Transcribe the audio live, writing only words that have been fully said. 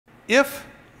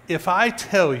if I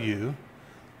tell you,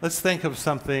 let's think of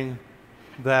something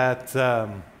that,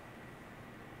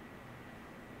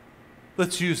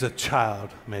 let's use a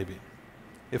child maybe.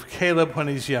 If Caleb, when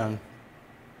he's young,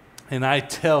 and I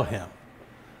tell him,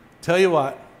 tell you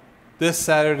what, this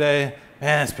Saturday,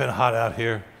 man, it's been hot out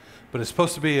here, but it's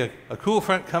supposed to be a cool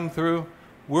front come through.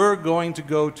 We're going to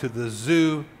go to the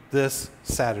zoo this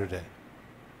Saturday.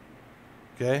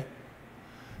 Okay?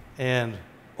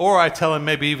 Or I tell him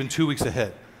maybe even 2 weeks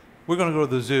ahead. We're going to go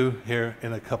to the zoo here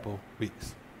in a couple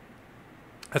weeks.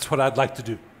 That's what I'd like to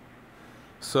do.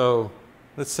 So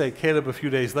let's say Caleb, a few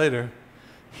days later,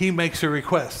 he makes a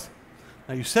request.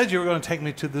 Now, you said you were going to take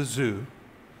me to the zoo,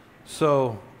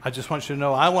 so I just want you to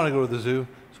know I want to go to the zoo,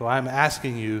 so I'm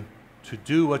asking you to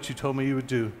do what you told me you would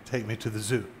do, take me to the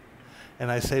zoo.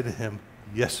 And I say to him,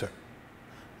 yes, sir.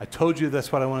 I told you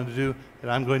that's what I wanted to do,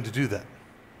 and I'm going to do that.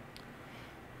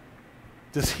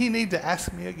 Does he need to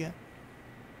ask me again?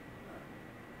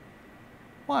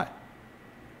 Why?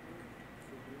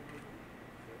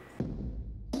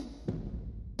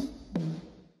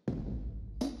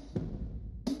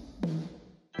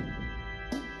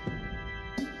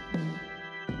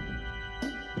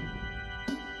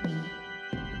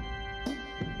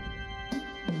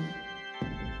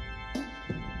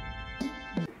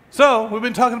 So we've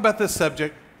been talking about this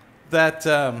subject that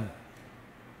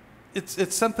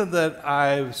it's something that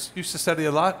I used to study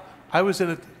a lot. I was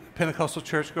in a Pentecostal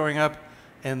church growing up,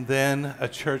 and then a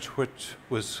church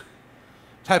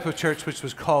type of church which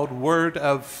was called Word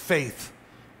of Faith.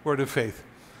 Word of Faith.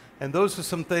 And those are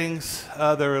some things,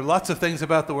 there are lots of things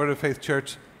about the Word of Faith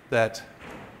church that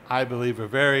I believe are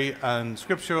very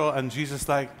unscriptural,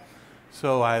 un-Jesus-like.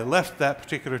 So I left that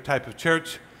particular type of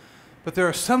church. But there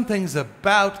are some things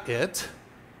about it,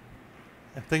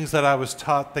 and things that I was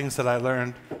taught, things that I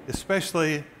learned,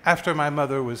 especially after my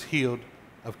mother was healed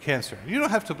of cancer. You don't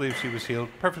have to believe she was healed,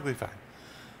 perfectly fine.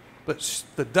 But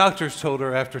the doctors told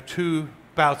her after 2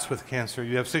 bouts with cancer,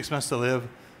 you have 6 months to live,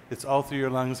 it's all through your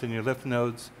lungs and your lymph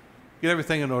nodes, get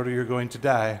everything in order, you're going to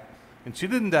die. And she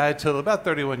didn't die until about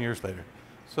 31 years later.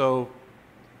 So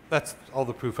that's all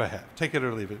the proof I have. Take it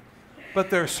or leave it. But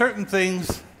there are certain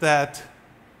things that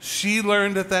she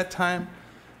learned at that time,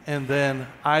 and then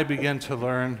I began to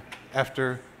learn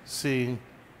after seeing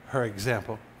her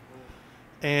example.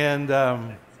 And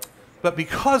but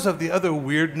because of the other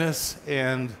weirdness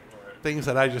and things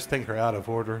that I just think are out of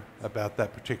order about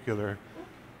that particular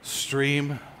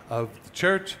stream of the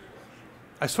church,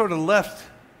 I sort of left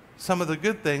some of the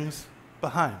good things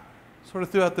behind. Sort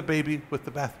of threw out the baby with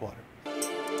the bathwater.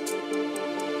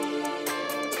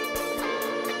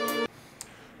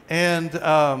 And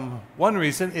one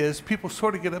reason is people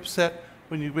sort of get upset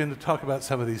when you begin to talk about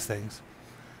some of these things.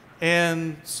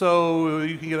 And so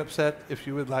you can get upset if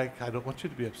you would like. I don't want you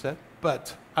to be upset,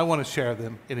 but I want to share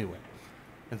them anyway.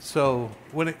 And so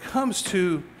when it comes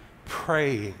to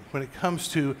praying, when it comes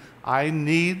to I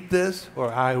need this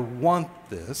or I want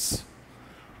this,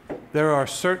 there are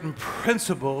certain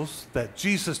principles that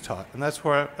Jesus taught, and that's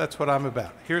what I'm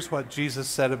about. Here's what Jesus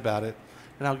said about it,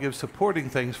 and I'll give supporting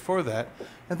things for that.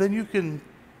 And then you can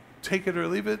take it or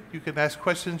leave it. You can ask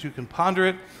questions. You can ponder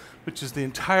it, which is the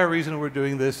entire reason we're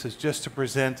doing this, is just to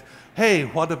present, hey,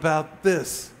 what about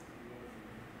this?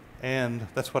 And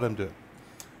that's what I'm doing.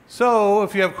 So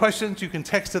if you have questions, you can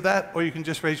text to that, or you can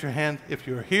just raise your hand if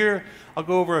you're here. I'll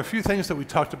go over a few things that we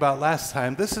talked about last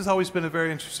time. This has always been a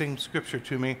very interesting scripture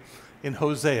to me in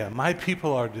Hosea. My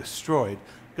people are destroyed.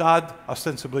 God,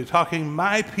 ostensibly talking,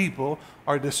 my people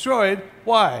are destroyed.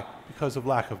 Why? Because of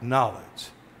lack of knowledge.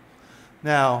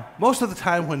 Now, most of the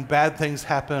time when bad things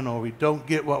happen, or we don't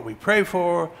get what we pray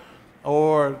for,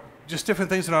 or just different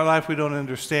things in our life we don't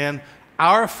understand,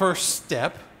 our first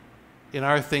step in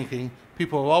our thinking,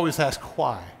 people will always ask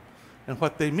why, and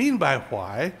what they mean by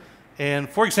why. And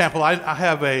for example, I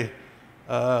have I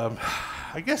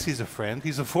guess he's a friend.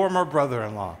 He's a former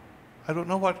brother-in-law. I don't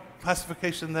know what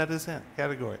classification that is in,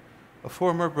 category. A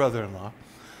former brother-in-law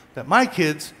that my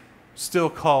kids still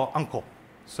call uncle.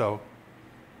 So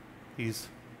he's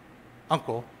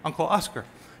Uncle Oscar.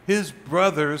 His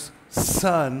brother's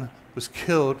son was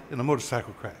killed in a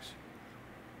motorcycle crash.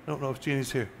 I don't know if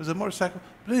Jeannie's here. It was a motorcycle,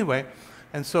 but anyway.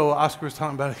 And so Oscar was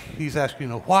talking about, he's asking,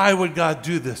 why would God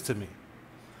do this to me?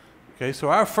 Okay, so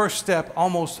our first step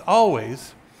almost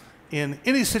always in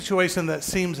any situation that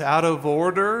seems out of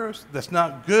order, that's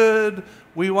not good,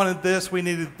 we wanted this, we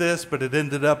needed this, but it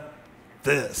ended up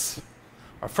this.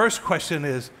 Our first question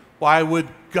is, why would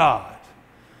God?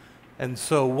 And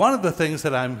so one of the things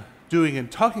that I'm doing in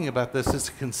talking about this is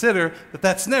to consider that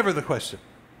that's never the question,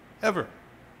 ever.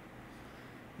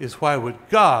 Is why would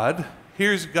God?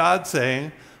 Here's God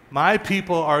saying, my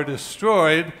people are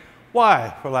destroyed.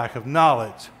 Why? For lack of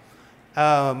knowledge.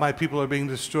 My people are being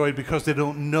destroyed because they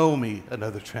don't know me,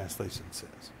 another translation says.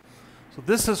 So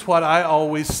this is what I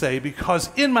always say,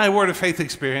 because in my Word of Faith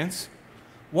experience,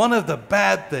 one of the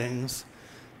bad things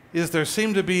is there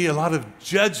seemed to be a lot of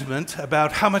judgment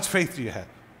about how much faith do you have.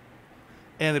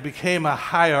 And it became a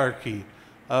hierarchy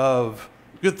of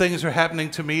good things are happening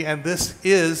to me, and this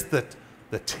is the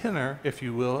tenor, if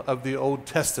you will, of the Old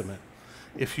Testament.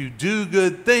 If you do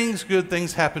good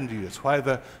things happen to you. It's why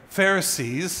the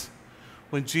Pharisees,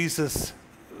 when Jesus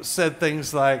said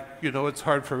things like, you know, it's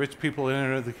hard for rich people to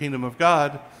enter the kingdom of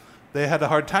God, they had a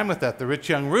hard time with that. The rich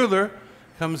young ruler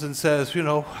comes and says, you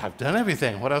know, I've done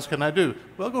everything. What else can I do?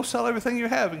 Well, go sell everything you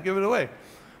have and give it away.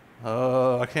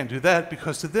 I can't do that,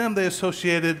 because to them they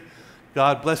associated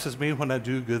God blesses me when I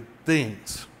do good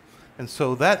things. And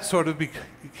so that sort of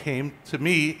became, to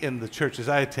me, in the churches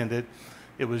I attended,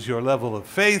 it was your level of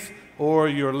faith or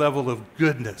your level of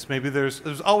goodness. Maybe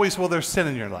there's always, well, there's sin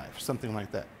in your life, something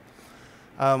like that.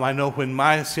 I know when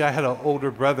I had an older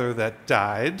brother that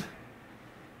died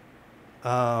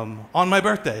on my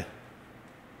birthday.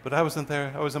 But I wasn't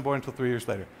there. I wasn't born until 3 years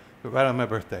later, but right on my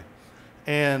birthday.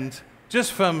 And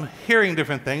just from hearing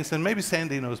different things, and maybe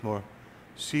Sandy knows more,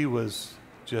 she was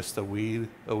just a wee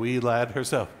lad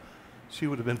herself. She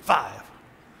would have been 5,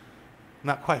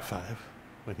 not quite 5,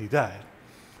 when he died.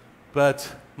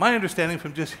 But my understanding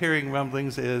from just hearing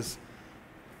rumblings is,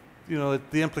 you know,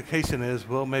 the implication is,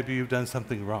 well, maybe you've done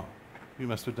something wrong. You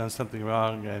must have done something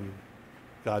wrong, and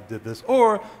God did this.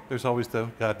 Or there's always the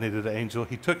God needed an angel,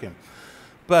 he took him.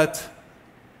 But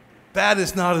that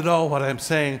is not at all what I'm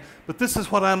saying. But this is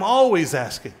what I'm always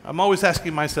asking. I'm always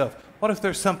asking myself, what if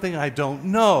there's something I don't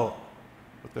know?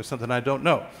 What if there's something I don't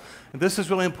know? And this is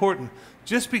really important.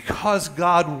 Just because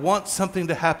God wants something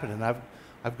to happen, and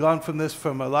I've gone from this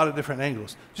from a lot of different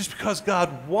angles. Just because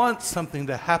God wants something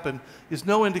to happen is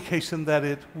no indication that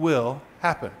it will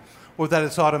happen or that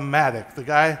it's automatic. The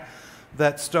guy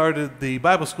that started the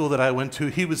Bible school that I went to,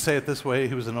 he would say it this way.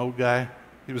 He was an old guy.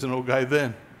 He was an old guy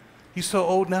then. He's so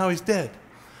old now, he's dead.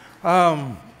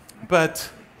 But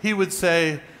he would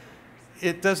say,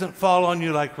 it doesn't fall on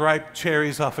you like ripe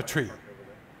cherries off a tree.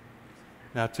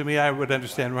 Now, to me, I would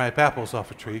understand ripe apples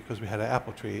off a tree because we had an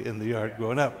apple tree in the yard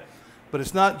growing up. But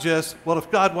it's not just, well,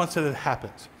 if God wants it, it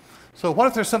happens. So what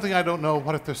if there's something I don't know?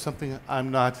 What if there's something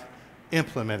I'm not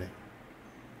implementing?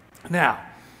 Now,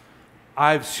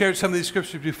 I've shared some of these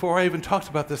scriptures before. I even talked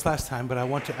about this last time, but I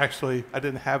want to actually, I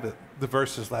didn't have the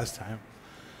verses last time.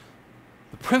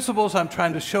 The principles I'm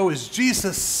trying to show is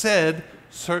Jesus said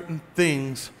certain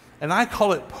things, and I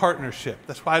call it partnership.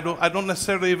 That's why I don't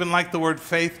necessarily even like the word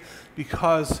faith,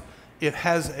 because it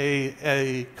has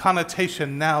a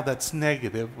connotation now that's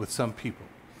negative with some people.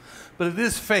 But it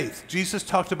is faith. Jesus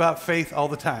talked about faith all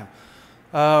the time.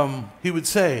 He would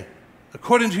say,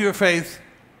 according to your faith,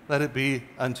 let it be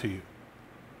unto you.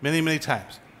 Many, many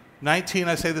times. 19,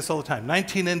 I say this all the time,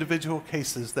 19 individual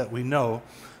cases that we know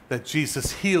that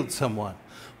Jesus healed someone.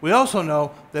 We also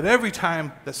know that every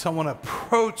time that someone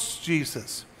approached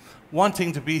Jesus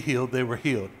wanting to be healed, they were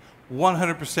healed.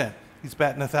 100%. He's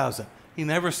batting 1,000. He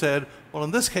never said, well,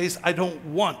 in this case, I don't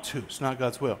want to. It's not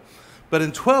God's will. But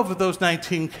in 12 of those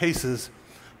 19 cases,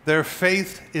 their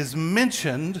faith is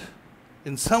mentioned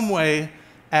in some way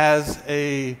as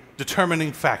a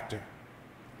determining factor.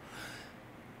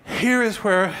 Here is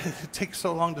where it takes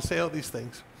so long to say all these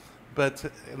things,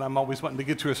 and I'm always wanting to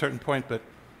get to a certain point, but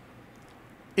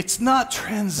it's not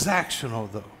transactional,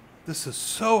 though. This is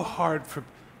so hard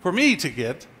for me to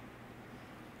get,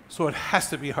 so it has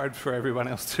to be hard for everyone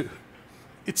else too.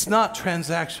 It's not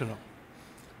transactional.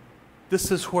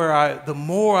 This is where the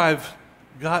more I've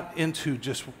got into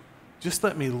just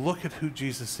let me look at who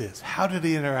Jesus is. How did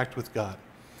he interact with God?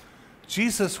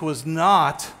 Jesus was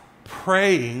not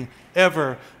praying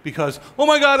ever because, oh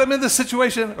my God, I'm in this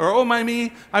situation, or oh my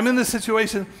me, I'm in this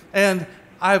situation, and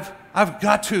I've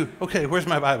got to, okay, where's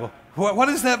my Bible? What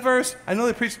is that verse? I know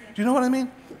they preach, do you know what I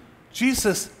mean?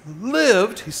 Jesus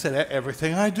lived, he said,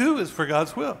 everything I do is for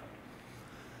God's will.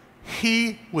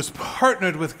 He was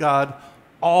partnered with God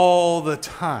all the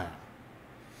time.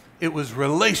 It was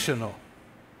relational.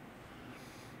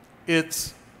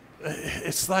 It's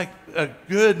like a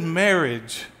good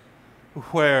marriage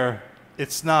where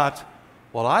it's not,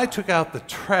 well, I took out the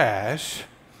trash,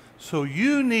 so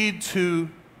you need to,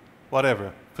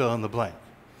 whatever, fill in the blank.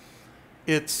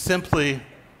 It's simply,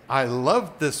 I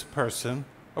love this person.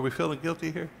 Are we feeling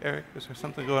guilty here, Eric? Is there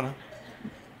something going on?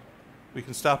 We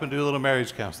can stop and do a little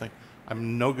marriage counseling.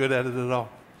 I'm no good at it at all.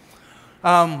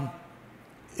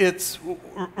 it's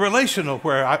relational,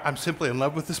 where I'm simply in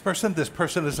love with this person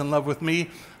is in love with me.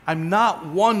 I'm not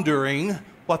wondering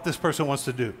what this person wants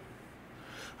to do.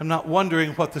 I'm not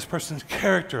wondering what this person's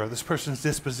character or this person's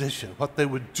disposition, what they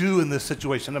would do in this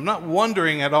situation. I'm not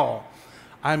wondering at all.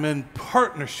 I'm in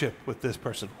partnership with this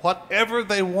person. Whatever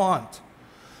they want,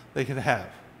 they can have.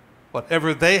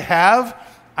 Whatever they have,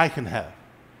 I can have.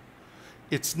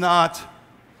 It's not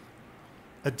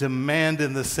a demand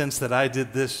in the sense that I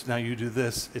did this, now you do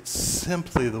this. It's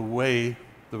simply the way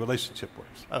the relationship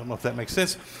works. I don't know if that makes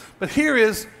sense. But here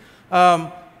is,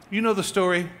 you know the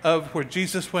story of where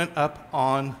Jesus went up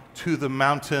on to the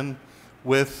mountain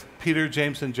with Peter,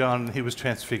 James, and John, and he was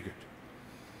transfigured.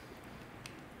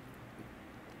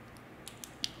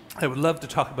 I would love to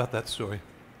talk about that story.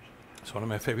 It's one of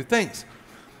my favorite things.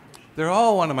 They're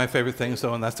all one of my favorite things,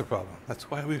 though, and that's the problem. That's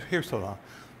why we're here so long.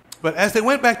 But as they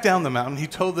went back down the mountain, he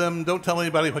told them, don't tell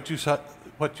anybody what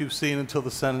you've seen until the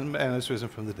Son has risen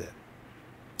from the dead.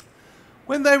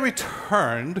 When they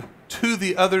returned to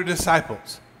the other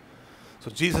disciples,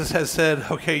 so Jesus has said,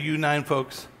 okay, you 9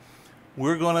 folks,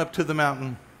 we're going up to the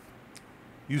mountain.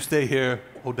 You stay here,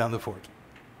 hold down the fort.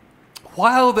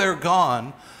 While they're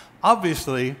gone,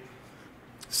 obviously,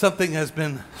 something has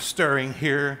been stirring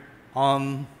here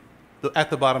at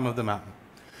the bottom of the mountain.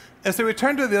 As they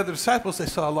returned to the other disciples, they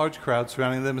saw a large crowd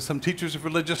surrounding them, and some teachers of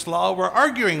religious law were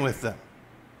arguing with them.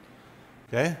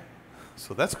 Okay?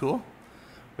 So that's cool.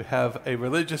 We have a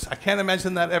religious, I can't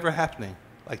imagine that ever happening,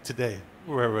 like today,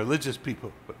 where religious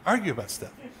people would argue about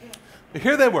stuff. But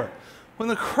here they were. When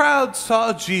the crowd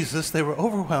saw Jesus, they were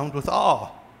overwhelmed with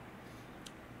awe.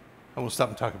 I won't stop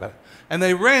and talk about it. And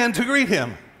they ran to greet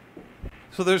him.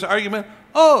 So there's argument.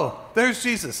 Oh, there's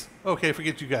Jesus. Okay,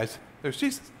 forget you guys. There's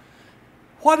Jesus.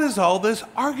 What is all this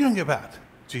arguing about?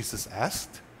 Jesus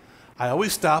asked. I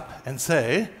always stop and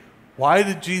say, why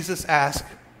did Jesus ask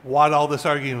what all this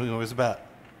arguing was about?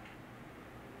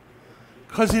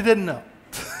 Because he didn't know.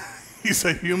 He's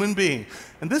a human being.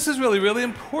 And this is really, really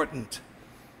important.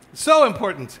 So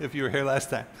important, if you were here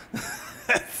last time,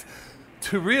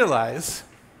 to realize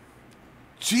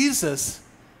Jesus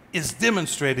is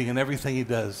demonstrating in everything he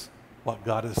does what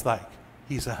God is like.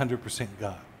 He's 100%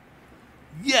 God.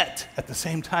 Yet, at the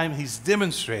same time, he's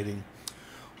demonstrating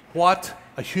what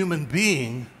a human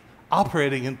being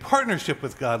operating in partnership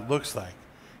with God looks like.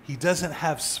 He doesn't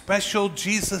have special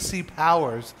Jesus-y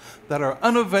powers that are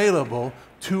unavailable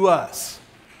to us.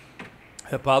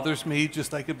 It bothers me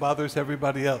just like it bothers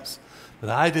everybody else. But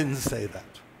I didn't say that.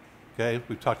 Okay?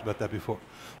 We've talked about that before.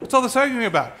 What's all this arguing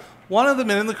about? One of the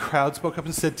men in the crowd spoke up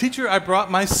and said, Teacher, I brought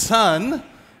my son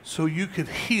so you could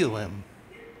heal him.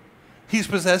 He's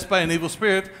possessed by an evil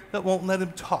spirit that won't let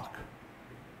him talk.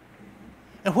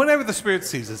 And whenever the spirit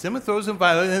seizes him, it throws him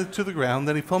violently to the ground.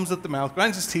 Then he foams at the mouth,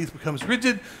 grinds his teeth, becomes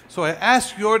rigid. So I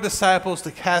asked your disciples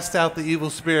to cast out the evil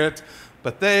spirit,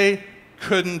 but they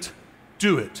couldn't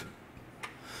do it.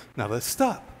 Now let's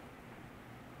stop.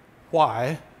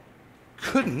 Why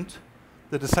couldn't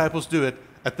the disciples do it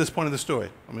at this point in the story?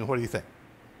 I mean, what do you think?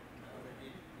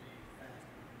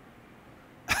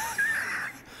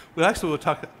 Well, actually, we'll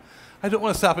talk. I don't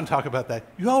want to stop and talk about that.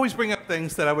 You always bring up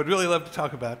things that I would really love to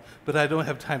talk about, but I don't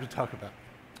have time to talk about.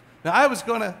 Now, I was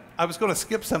going to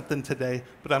skip something today,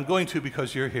 but I'm going to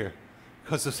because you're here,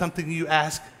 because of something you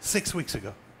asked 6 weeks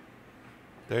ago.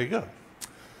 There you go.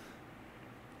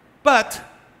 But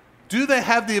do they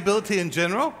have the ability in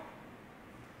general?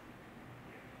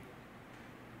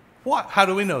 What? How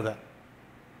do we know that?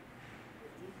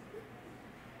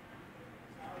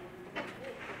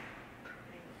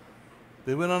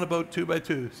 They went on a boat 2 by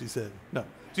 2, she said. No.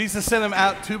 Jesus sent them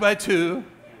out 2 by 2,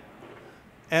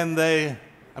 and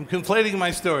I'm conflating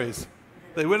my stories.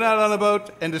 They went out on a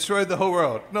boat and destroyed the whole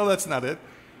world. No, that's not it.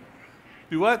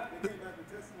 Do what?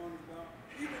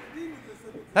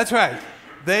 That's right.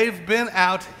 They've been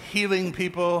out healing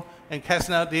people and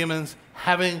casting out demons,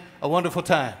 having a wonderful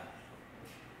time.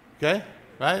 Okay?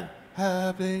 Right?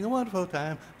 Having a wonderful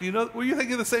time. Do you know, were you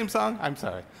thinking the same song? I'm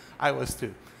sorry. I was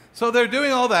too. So they're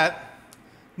doing all that.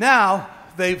 Now,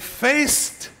 they've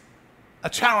faced a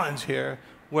challenge here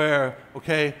where,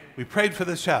 okay, we prayed for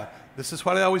this child. This is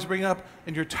what I always bring up,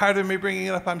 and you're tired of me bringing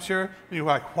it up, I'm sure. And you're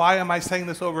like, why am I saying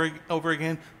this over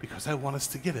again? Because I want us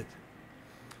to get it.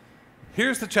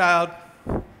 Here's the child,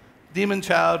 demon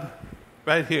child,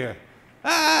 right here.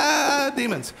 Ah,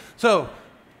 demons. So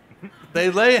they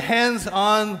lay hands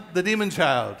on the demon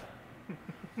child.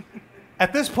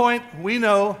 At this point, we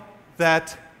know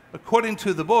that according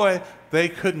to the boy, they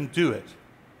couldn't do it.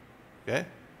 Okay?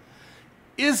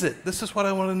 This is what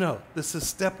I want to know. This is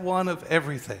step one of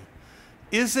everything.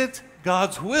 Is it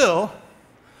God's will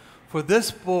for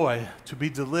this boy to be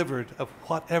delivered of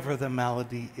whatever the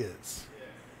malady is.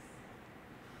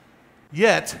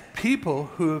 Yet, people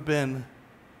who have been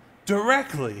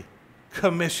directly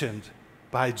commissioned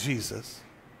by Jesus,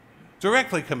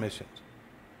 directly commissioned.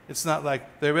 It's not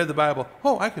like they read the Bible,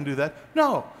 oh, I can do that.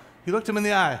 No, he looked him in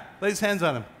the eye, laid his hands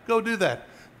on him, go do that.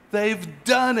 They've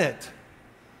done it.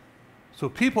 So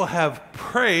people have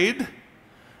prayed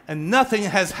and nothing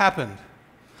has happened.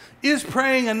 Is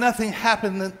praying and nothing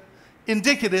happened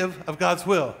indicative of God's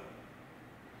will?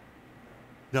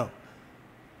 No.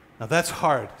 Now that's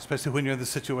hard, especially when you're in this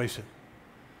situation.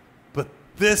 But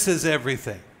this is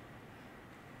everything.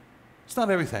 It's not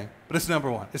everything, but it's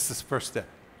number one. It's this first step,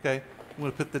 okay? I'm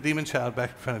going to put the demon child back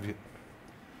in front of you.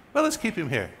 Well, let's keep him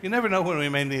here. You never know when we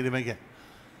may need him again.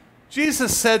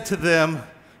 Jesus said to them,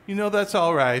 you know, that's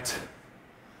all right.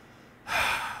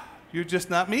 You're just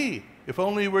not me. If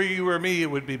only you were me, it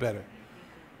would be better.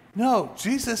 No,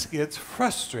 Jesus gets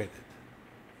frustrated.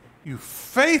 You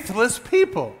faithless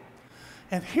people.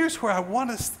 And here's where I want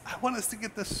us to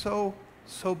get this so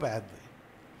badly.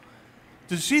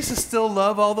 Does Jesus still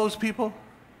love all those people?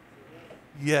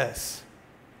 Yes.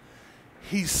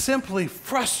 He's simply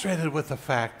frustrated with the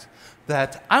fact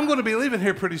that I'm going to be leaving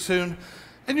here pretty soon,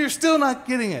 and you're still not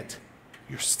getting it.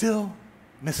 You're still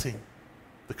missing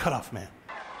the cutoff man.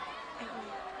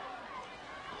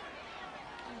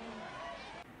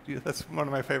 Yeah, that's one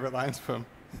of my favorite lines from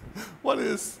what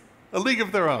is A League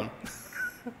of Their Own.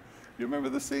 You remember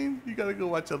the scene? You got to go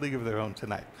watch A League of Their Own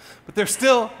tonight. But they're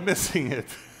still missing it.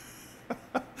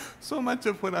 So much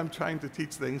of when I'm trying to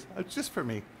teach things, it's just for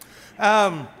me.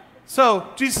 So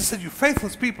Jesus said, you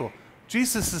faithless people.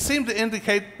 Jesus seemed to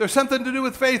indicate there's something to do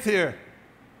with faith here.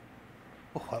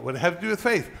 Well, what would it have to do with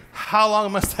faith? How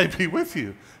long must I be with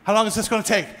you? How long is this going to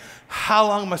take? How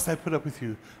long must I put up with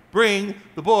you? Bring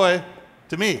the boy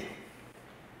to me.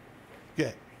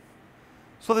 Okay.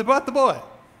 So they brought the boy.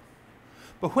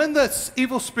 But when the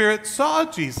evil spirit saw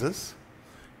Jesus,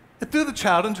 it threw the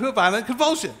child into a violent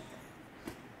convulsion.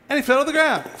 And he fell to the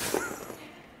ground.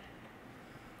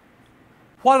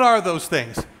 What are those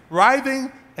things?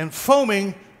 Writhing and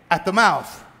foaming at the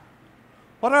mouth.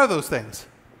 What are those things?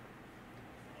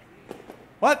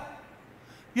 What?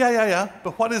 Yeah.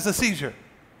 But what is a seizure?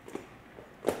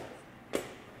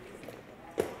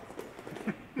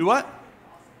 Do what?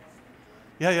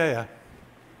 Yeah.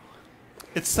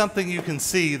 It's something you can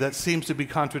see that seems to be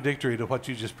contradictory to what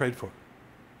you just prayed for.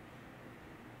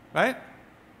 Right?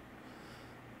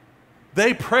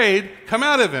 They prayed, come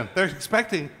out of him. They're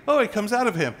expecting, oh, he comes out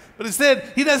of him. But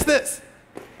instead, he does this.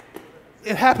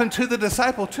 It happened to the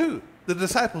disciples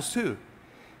too.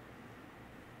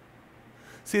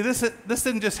 See, this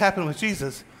didn't just happen with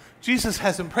Jesus. Jesus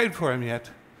hasn't prayed for him yet,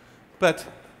 but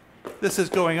this is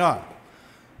going on.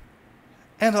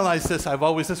 Analyze this.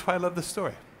 That's why I love this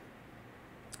story.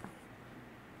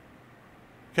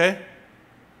 Okay?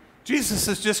 Jesus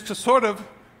is just sort of,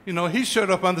 he showed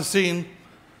up on the scene.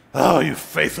 Oh, you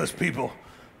faithless people,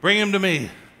 bring him to me.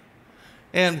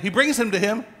 And he brings him to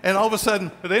him, and all of a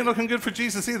sudden, it ain't looking good for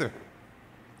Jesus either.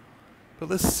 But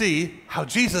let's see how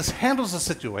Jesus handles a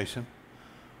situation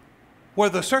where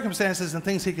the circumstances and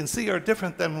things he can see are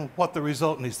different than what the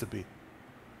result needs to be.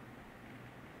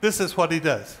 This is what he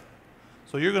does.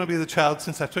 So you're going to be the child,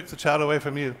 since I took the child away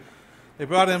from you. They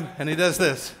brought him, and he does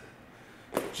this.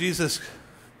 Jesus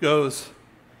goes,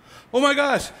 oh my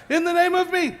gosh, in the name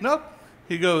of me. Nope.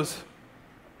 He goes,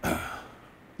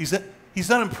 he's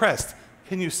unimpressed.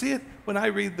 Can you see it? When I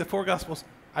read the four Gospels,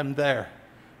 I'm there.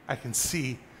 I can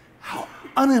see how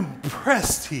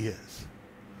unimpressed he is.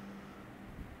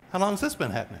 How long has this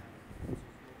been happening?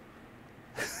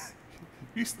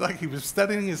 Like he was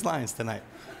studying his lines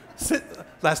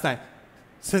last night.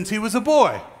 Since he was a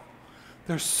boy.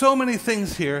 There's so many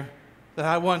things here that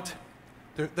I want.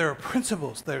 There are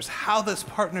principles. There's how this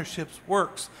partnership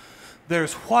works.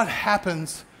 There's what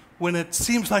happens when it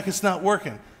seems like it's not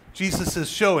working. Jesus is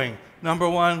showing, number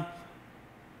one,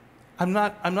 I'm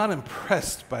not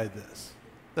impressed by this.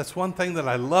 That's one thing that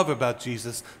I love about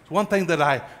Jesus. It's one thing that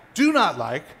I do not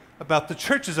like about the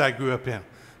churches I grew up in.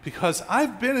 Because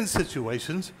I've been in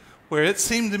situations where it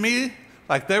seemed to me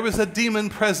like there was a demon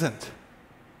present.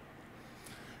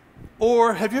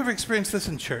 Or have you ever experienced this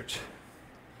in church?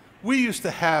 We used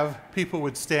to have people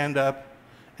would stand up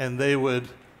and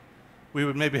we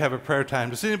would maybe have a prayer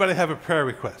time. Does anybody have a prayer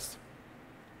request?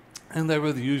 And they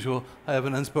were the usual, I have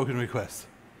an unspoken request.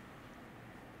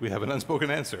 We have an unspoken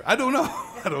answer. I don't know.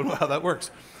 I don't know how that works.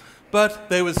 But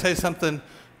they would say something,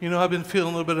 I've been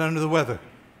feeling a little bit under the weather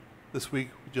this week.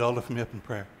 Would you all lift me up in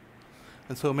prayer?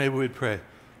 And so maybe we'd pray,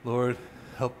 Lord,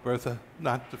 help Bertha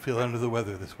not to feel under the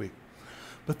weather this week.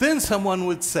 But then someone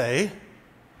would say,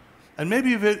 and maybe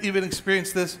you've even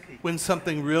experienced this when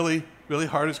something really, really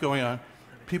hard is going on,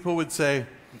 people would say,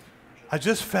 I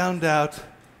just found out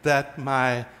that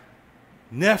my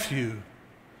nephew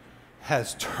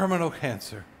has terminal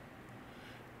cancer,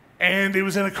 and he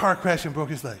was in a car crash and broke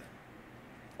his leg.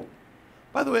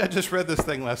 By the way, I just read this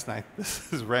thing last night.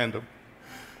 This is random.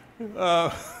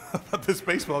 About this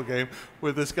baseball game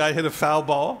where this guy hit a foul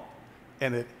ball,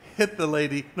 and it hit the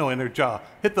lady, no, in her jaw,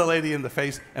 hit the lady in the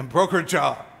face and broke her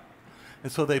jaw.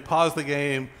 And so they paused the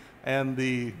game, and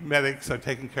the medics are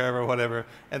taking care of her or whatever,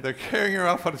 and they're carrying her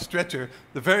off on a stretcher.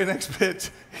 The very next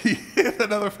pitch, he hit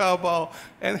another foul ball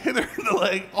and hit her in the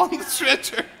leg on the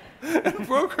stretcher and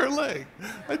broke her leg.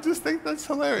 I just think that's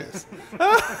hilarious.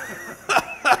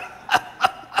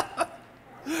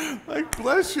 Like,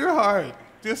 bless your heart.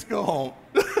 Just go home.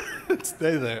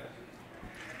 Stay there.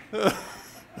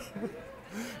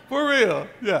 For real,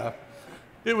 yeah.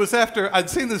 It was after I'd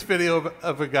seen this video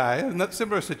of a guy in a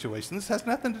similar situation. This has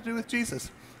nothing to do with Jesus,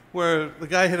 where the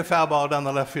guy hit a foul ball down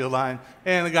the left field line,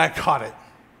 and the guy caught it.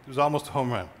 It was almost a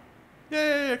home run.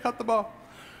 Yay, I caught the ball.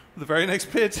 The very next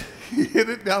pitch, he hit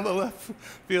it down the left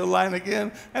field line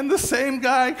again, and the same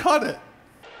guy caught it.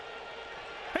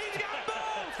 He's got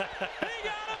both! He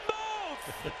got them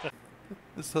both!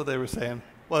 And so they were saying,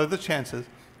 what are the chances?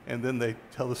 And then they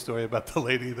tell the story about the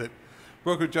lady that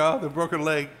broke her jaw, then broke her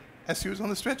leg as she was on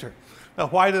the stretcher. Now,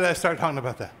 why did I start talking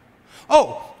about that?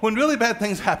 Oh, when really bad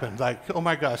things happen, like, oh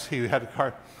my gosh, he had a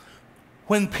car.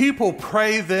 When people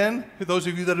pray then, those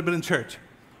of you that have been in church,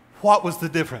 what was the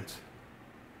difference?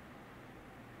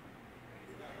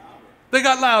 They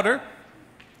got louder.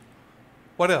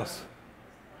 What else?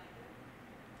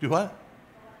 Do what?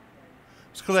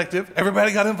 It's collective.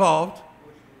 Everybody got involved.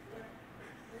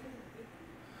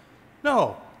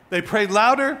 No, they prayed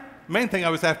louder. Main thing I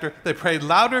was after, they prayed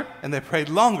louder and they prayed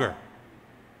longer.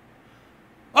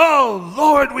 Oh,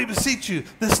 Lord, we beseech you,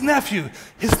 this nephew,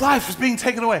 his life is being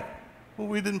taken away. Well,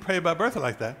 we didn't pray about Bertha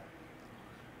like that.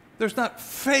 There's not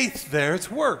faith there, it's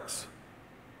works.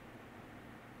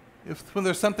 When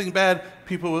there's something bad,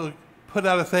 people will put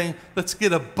out a thing, let's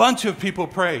get a bunch of people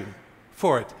praying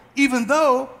for it. Even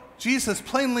though Jesus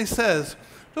plainly says,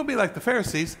 don't be like the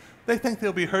Pharisees, they think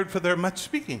they'll be heard for their much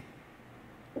speaking.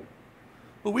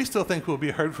 But we still think we'll be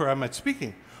heard for our much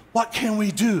speaking. What can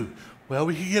we do? Well,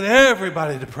 we can get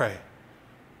everybody to pray.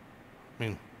 I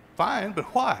mean, fine, but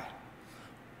why?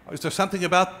 Is there something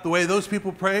about the way those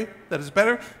people pray that is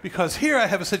better? Because here I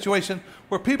have a situation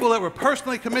where people that were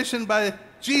personally commissioned by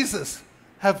Jesus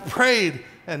have prayed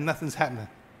and nothing's happening.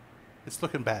 It's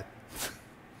looking bad.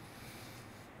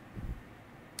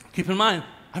 Keep in mind,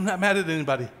 I'm not mad at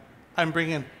anybody. I'm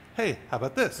bringing, hey, how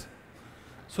about this?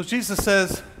 So Jesus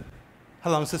says, how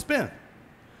long has this been?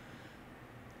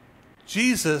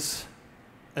 Jesus,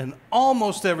 in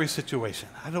almost every situation,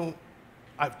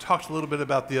 I've talked a little bit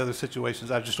about the other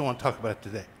situations, I just don't want to talk about it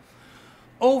today.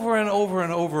 Over and over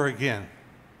and over again,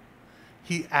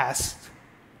 he asked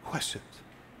questions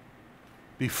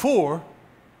before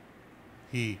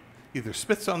he either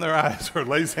spits on their eyes or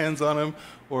lays hands on them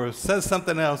or says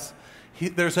something else.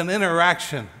 There's an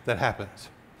interaction that happens.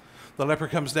 The leper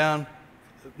comes down,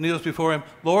 kneels before him.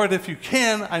 Lord, if you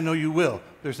can, I know you will.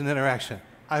 There's an interaction.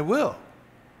 I will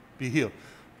be healed.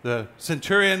 The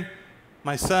centurion,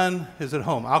 my son is at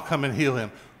home. I'll come and heal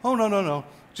him. Oh, no, no, no.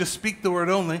 Just speak the word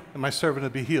only, and my servant will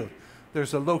be healed.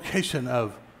 There's a location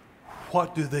of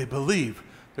what do they believe.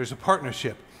 There's a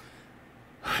partnership.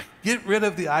 Get rid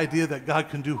of the idea that God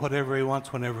can do whatever he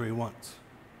wants whenever he wants.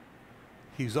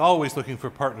 He's always looking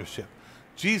for partnership.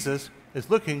 Jesus is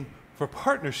looking for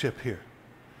partnership here.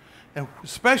 And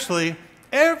especially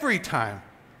every time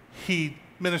he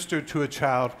ministered to a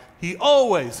child, he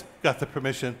always got the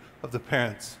permission of the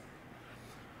parents.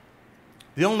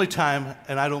 The only time,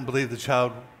 and I don't believe the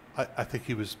child, I think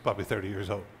he was probably 30 years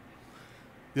old.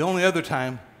 The only other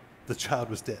time, the child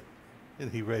was dead,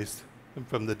 and he raised him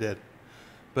from the dead.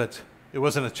 But it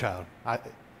wasn't a child.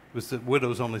 It was the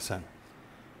widow's only son.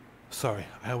 Sorry,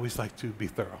 I always like to be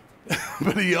thorough.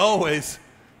 But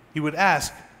he would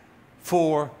ask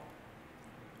for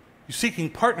you seeking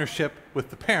partnership with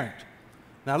the parent.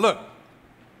 Now look,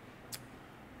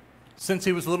 since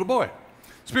he was a little boy,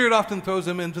 Spirit often throws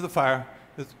him into the fire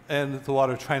and the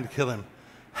water trying to kill him.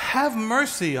 Have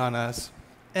mercy on us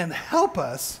and help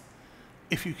us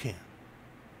if you can.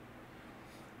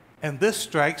 And this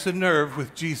strikes a nerve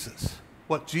with Jesus.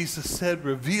 What Jesus said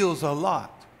reveals a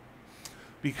lot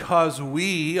because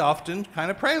we often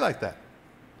kind of pray like that,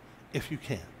 if you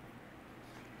can.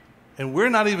 And we're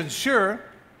not even sure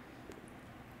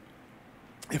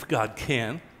if God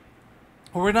can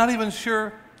or we're not even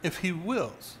sure if he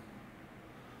wills.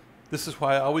 This is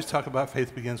why I always talk about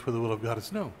faith begins where the will of God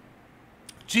is known.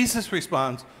 Jesus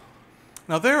responds,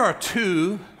 now there are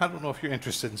two, I don't know if you're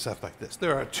interested in stuff like this,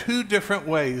 there are two different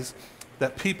ways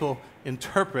that people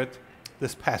interpret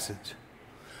this passage.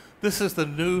 This is the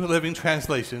New Living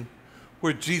Translation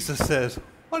where Jesus says,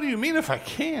 what do you mean if I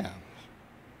can?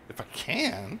 If I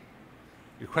can?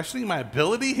 You're questioning my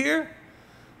ability here?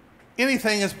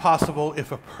 Anything is possible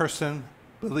if a person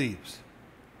believes.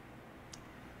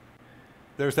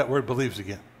 There's that word believes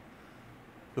again.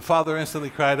 The father instantly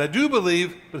cried, I do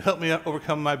believe, but help me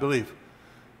overcome my belief.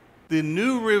 The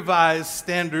New Revised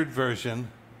Standard Version,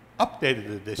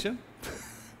 updated edition,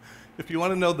 if you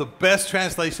want to know the best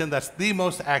translation that's the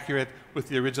most accurate with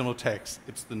the original text,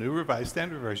 it's the New Revised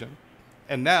Standard Version,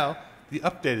 and now the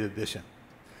updated edition.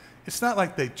 It's not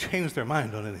like they changed their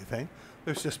mind on anything.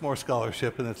 There's just more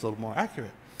scholarship and it's a little more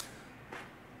accurate.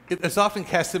 It has often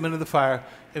cast him into the fire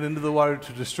and into the water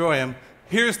to destroy him.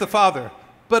 Here's the Father.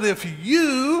 But if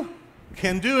you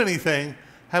can do anything,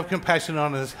 have compassion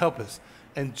on us, help us.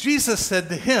 And Jesus said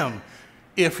to him,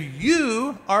 if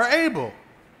you are able.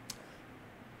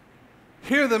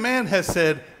 Here the man has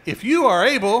said, if you are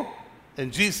able,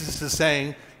 and Jesus is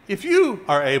saying, if you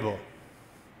are able.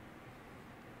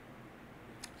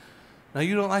 Now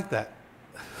you don't like that.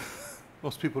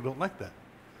 Most people don't like that.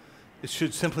 It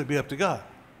should simply be up to God.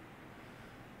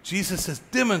 Jesus is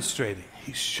demonstrating,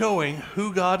 he's showing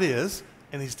who God is,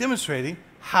 and he's demonstrating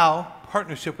how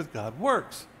partnership with God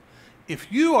works.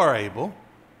 If you are able,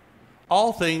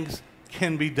 all things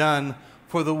can be done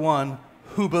for the one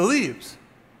who believes.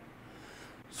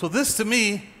 So this to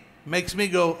me makes me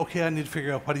go, okay, I need to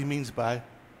figure out what he means by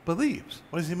believes.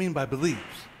 What does he mean by believes?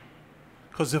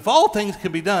 Because if all things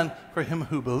can be done for him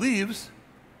who believes,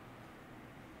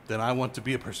 then I want to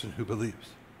be a person who believes.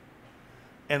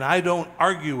 And I don't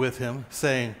argue with him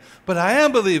saying, but I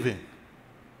am believing.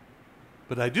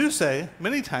 But I do say,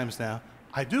 many times now,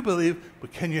 I do believe,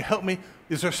 but can you help me?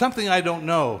 Is there something I don't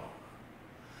know?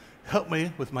 Help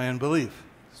me with my unbelief.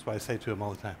 That's what I say to him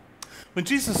all the time. When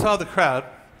Jesus saw the crowd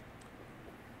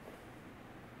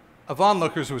of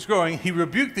onlookers who was growing, he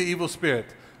rebuked the evil spirit.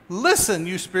 Listen,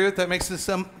 you spirit that makes this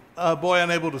boy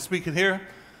unable to speak and hear,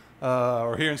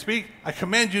 or hear and speak. I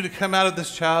command you to come out of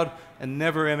this child and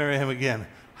never enter him again.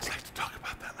 I'd like to talk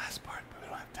about that last part, but we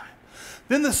don't have time.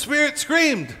 Then the spirit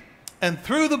screamed and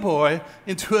threw the boy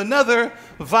into another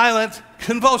violent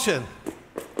convulsion.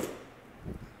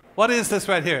 What is this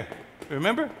right here?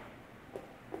 Remember?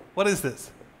 What is this?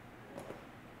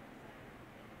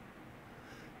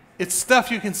 It's stuff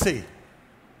you can see.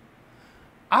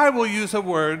 I will use a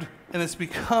word, and it's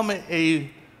become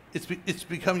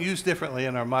used differently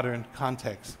in our modern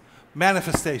context.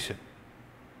 Manifestation.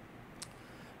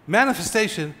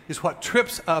 Manifestation is what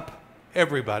trips up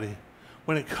everybody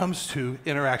when it comes to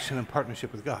interaction and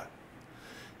partnership with God.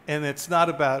 And it's not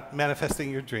about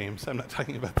manifesting your dreams. I'm not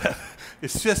talking about that.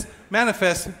 It's just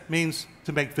manifest means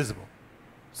to make visible,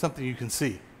 something you can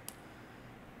see.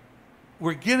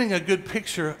 We're getting a good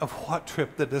picture of what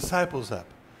tripped the disciples up.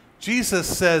 Jesus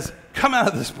says, come out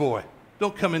of this boy.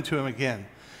 Don't come into him again.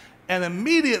 And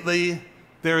immediately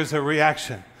there is a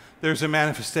reaction. There's a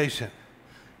manifestation.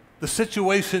 The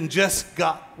situation just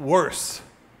got worse.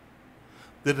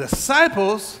 The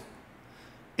disciples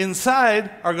inside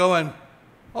are going,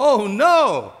 oh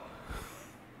no.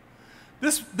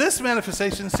 This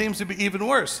manifestation seems to be even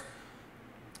worse.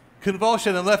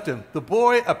 Convulsion had left him. The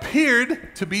boy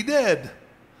appeared to be dead.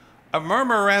 A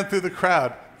murmur ran through the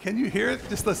crowd. Can you hear it?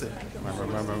 Just listen.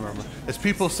 Murmur. As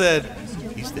people said,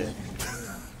 he's dead.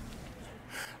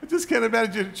 I just can't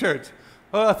imagine a church.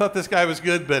 Oh, I thought this guy was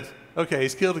good, but okay,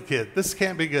 he's killed a kid. This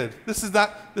can't be good. This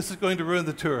is going to ruin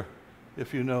the tour,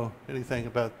 if you know anything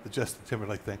about the Justin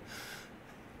Timberlake thing.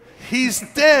 He's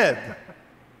dead.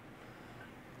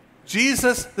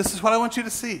 Jesus, this is what I want you to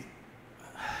see.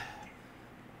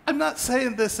 I'm not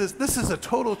saying this is a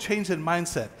total change in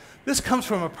mindset. This comes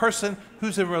from a person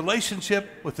who's in relationship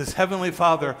with his Heavenly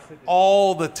Father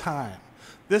all the time.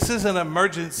 This is an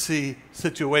emergency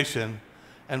situation,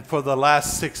 and for the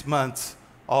last 6 months,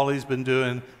 all he's been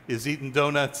doing is eating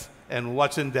donuts and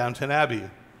watching Downton Abbey.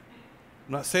 I'm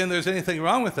not saying there's anything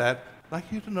wrong with that. I'd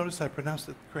like you to notice I pronounced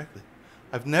it correctly.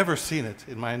 I've never seen it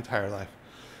in my entire life.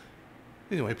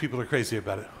 Anyway, people are crazy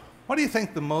about it. What do you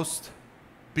think the most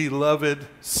beloved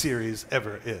series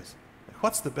ever is?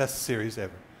 What's the best series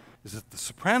ever? Is it The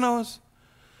Sopranos?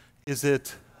 Is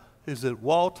it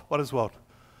Walt? What is Walt?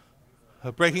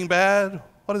 Breaking Bad?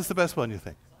 What is the best one, you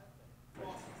think?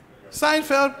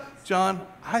 Seinfeld? John,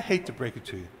 I hate to break it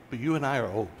to you, but you and I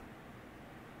are old.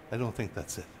 I don't think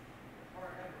that's it.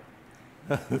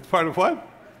 It's part of what?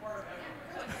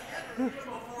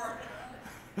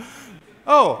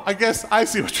 Oh, I guess I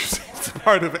see what you're saying. It's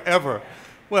part of ever.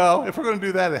 Well, if we're going to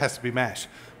do that, it has to be MASH.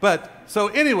 But, so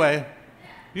anyway,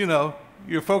 you know,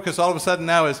 your focus all of a sudden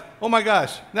now is, oh my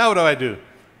gosh, now what do I do?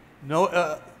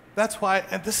 No, that's why,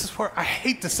 and this is where I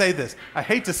hate to say this. I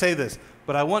hate to say this,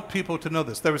 but I want people to know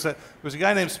this. There was a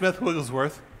guy named Smith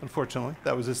Wigglesworth, unfortunately,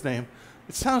 that was his name.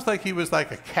 It sounds like he was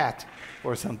like a cat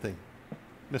or something,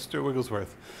 Mr.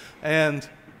 Wigglesworth. And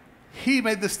he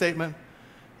made this statement,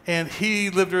 and he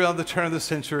lived around the turn of the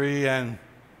century, and,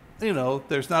 you know,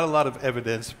 there's not a lot of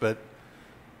evidence, but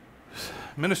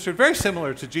ministered very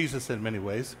similar to Jesus in many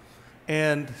ways,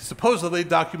 and supposedly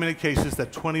documented cases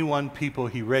that 21 people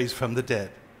he raised from the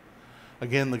dead.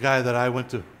 Again, the guy that I went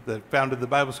to, that founded the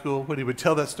Bible school, when he would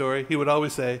tell that story, he would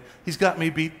always say, he's got me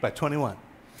beat by 21.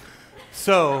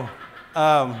 So,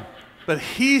 but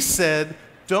he said,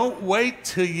 don't wait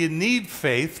till you need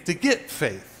faith to get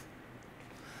faith.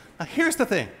 Now, here's the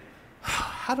thing.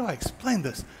 How do I explain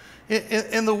this?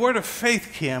 In the Word of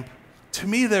Faith camp, to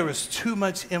me, there was too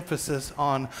much emphasis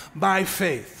on my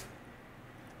faith.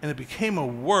 And it became a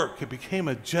work. It became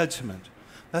a judgment.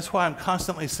 That's why I'm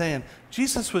constantly saying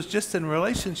Jesus was just in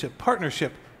relationship,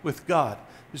 partnership with God.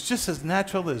 It's just as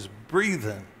natural as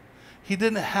breathing. He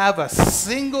didn't have a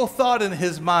single thought in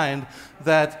his mind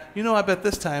that, you know, I bet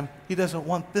this time he doesn't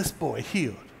want this boy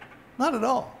healed. Not at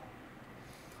all.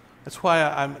 That's why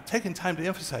I'm taking time to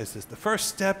emphasize this. The first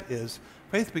step is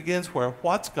faith begins where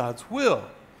what's God's will.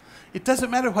 It doesn't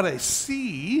matter what I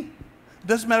see. It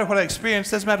doesn't matter what I experience.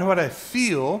 It doesn't matter what I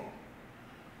feel.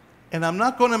 And I'm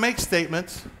not going to make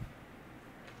statements.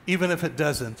 Even if it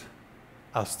doesn't,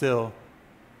 I'll still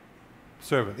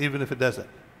serve it. Even if it doesn't.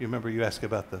 You remember you asked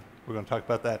about we're going to talk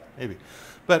about that, maybe.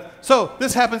 But, so,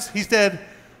 this happens. He's dead.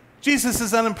 Jesus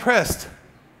is unimpressed.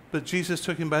 But Jesus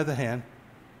took him by the hand,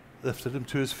 lifted him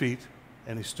to his feet,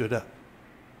 and he stood up.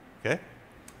 Okay?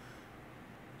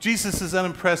 Jesus is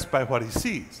unimpressed by what he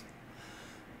sees.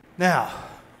 Now,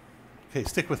 okay,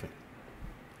 stick with me.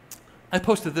 I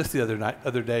posted this the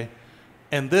other day,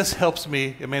 and this helps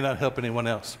me. It may not help anyone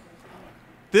else.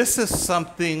 This is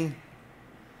something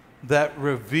that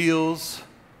reveals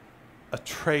a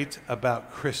trait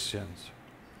about Christians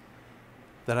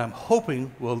that I'm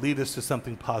hoping will lead us to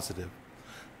something positive.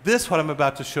 This, what I'm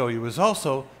about to show you, is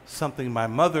also something my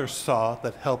mother saw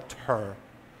that helped her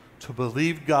to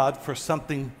believe God for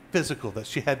something physical that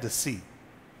she had to see.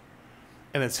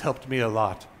 And it's helped me a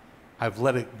lot. I've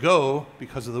let it go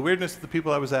because of the weirdness of the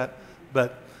people I was at,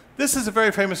 but this is a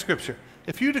very famous scripture.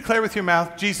 If you declare with your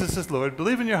mouth Jesus is Lord,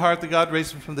 believe in your heart that God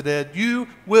raised him from the dead, you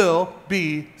will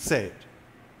be saved.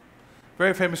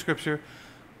 Very famous scripture.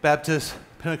 Baptists,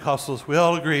 Pentecostals, we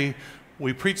all agree.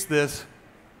 We preach this.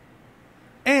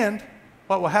 And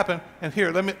what will happen, and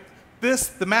here, the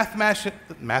mathematician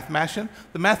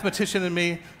in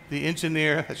me, the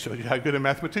engineer, that shows you how good a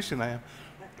mathematician I am.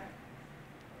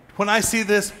 When I see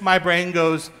this, my brain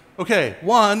goes, okay,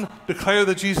 1, declare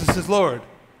that Jesus is Lord.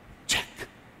 Check.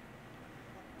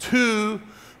 2,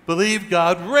 believe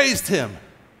God raised him.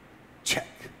 Check.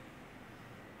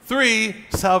 3,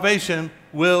 salvation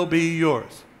will be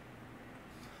yours.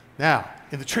 Now,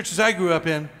 in the churches I grew up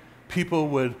in, people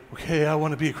would, okay, I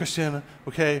want to be a Christian.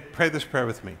 Okay, pray this prayer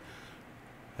with me.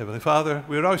 Heavenly Father,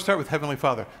 we would always start with Heavenly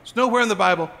Father. There's nowhere in the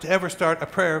Bible to ever start a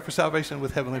prayer for salvation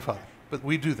with Heavenly Father, but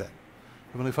we do that.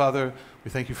 Heavenly Father, we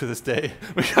thank you for this day.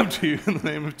 We come to you in the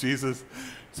name of Jesus.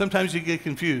 Sometimes you get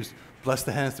confused. Bless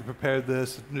the hands that prepared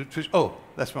this. Nutrition. Oh,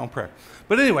 that's my own prayer.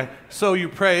 But anyway, so you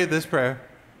pray this prayer,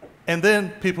 and then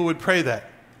people would pray that.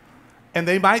 And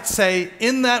they might say,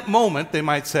 in that moment, they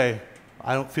might say,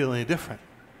 I don't feel any different.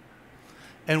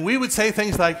 And we would say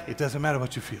things like, it doesn't matter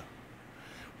what you feel.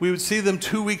 We would see them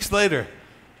 2 weeks later.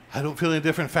 I don't feel any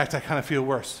different. In fact, I kind of feel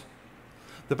worse.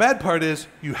 The bad part is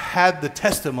you had the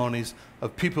testimonies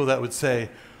of people that would say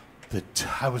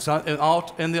that I was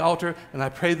in the altar and I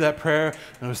prayed that prayer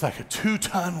and it was like a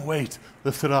 2-ton weight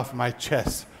lifted off my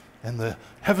chest and the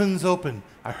heavens opened.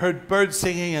 I heard birds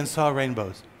singing and saw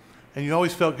rainbows. And you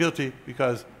always felt guilty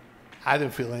because I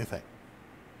didn't feel anything.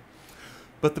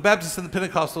 But the Baptists and the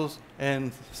Pentecostals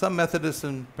and some Methodists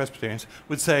and Presbyterians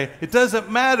would say, it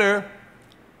doesn't matter.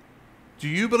 Do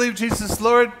you believe Jesus is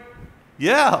Lord?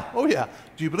 Yeah. Oh, yeah.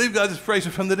 Do you believe God is raised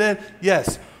from the dead?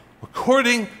 Yes.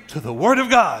 According to the Word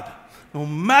of God, no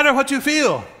matter what you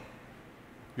feel,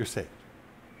 you're saved.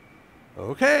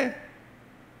 Okay.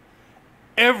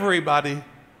 Everybody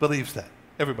believes that.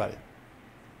 Everybody.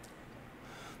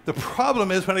 The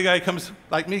problem is when a guy comes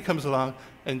like me comes along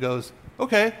and goes,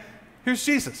 okay, here's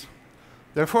Jesus.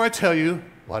 Therefore I tell you,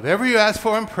 whatever you ask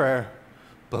for in prayer,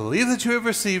 believe that you have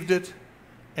received it,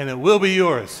 and it will be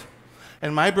yours.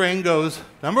 And my brain goes,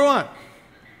 number one,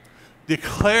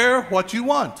 declare what you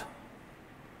want.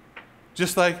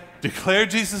 Just like declare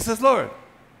Jesus as Lord.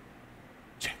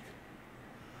 Check.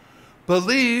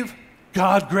 Believe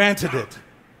God granted it.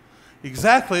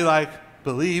 Exactly like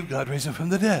believe God raised him from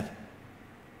the dead.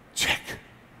 Check.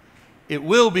 It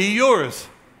will be yours.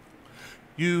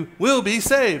 You will be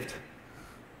saved.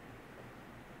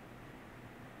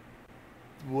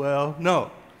 Well,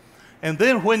 no. And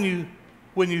then when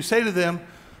you say to them,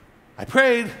 I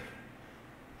prayed,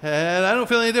 and I don't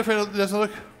feel any different, it doesn't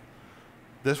look,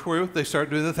 this where they start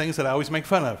doing the things that I always make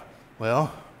fun of.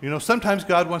 Well, you know, sometimes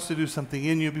God wants to do something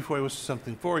in you before he wants to do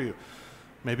something for you.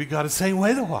 Maybe God is saying,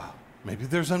 wait a while. Maybe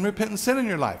there's unrepentant sin in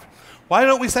your life. Why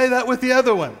don't we say that with the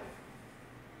other one?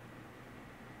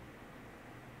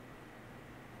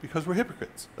 Because we're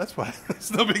hypocrites. That's why.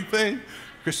 It's no big thing.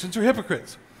 Christians are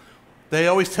hypocrites. They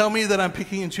always tell me that I'm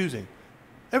picking and choosing.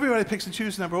 Everybody picks and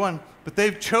chooses, number one, but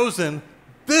they've chosen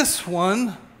this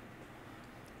one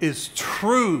is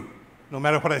true. No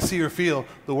matter what I see or feel,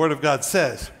 the Word of God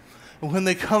says. And when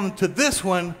they come to this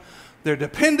one, they're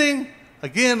depending,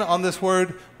 again, on this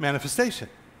word, manifestation.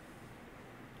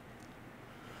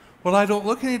 Well, I don't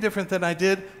look any different than I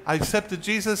did. I accepted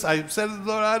Jesus. I said to the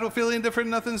Lord, I don't feel any different.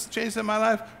 Nothing's changed in my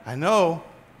life. I know,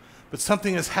 but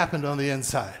something has happened on the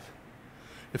inside.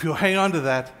 If you'll hang on to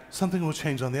that, something will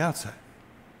change on the outside.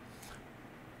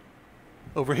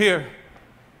 Over here,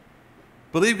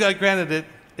 believe God granted it,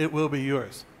 it will be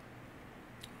yours.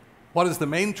 What is the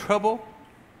main trouble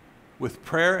with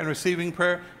prayer and receiving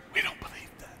prayer? We don't believe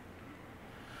that.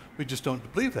 We just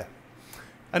don't believe that.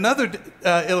 Another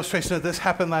illustration of this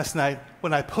happened last night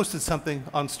when I posted something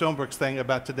on Stonebrook's thing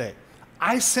about today.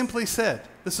 I simply said,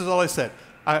 this is all I said.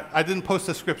 I didn't post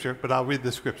the scripture, but I'll read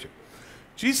the scripture.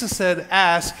 Jesus said,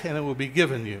 ask and it will be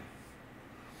given you.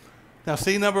 Now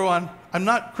see, number one, I'm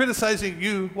not criticizing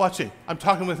you watching. I'm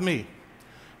talking with me.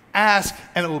 Ask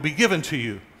and it will be given to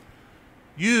you.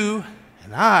 You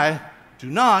and I do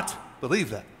not believe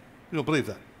that. We don't believe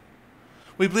that.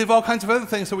 We believe all kinds of other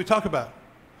things that we talk about.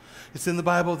 It's in the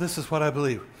Bible, this is what I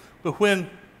believe. But when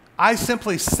I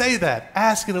simply say that,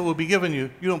 ask and it will be given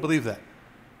you, you don't believe that.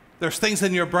 There's things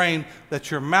in your brain that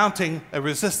you're mounting a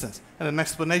resistance and an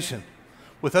explanation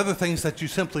with other things that you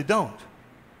simply don't.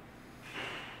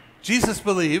 Jesus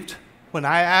believed, when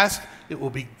I ask, it will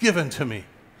be given to me.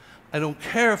 I don't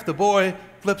care if the boy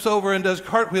flips over and does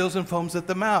cartwheels and foams at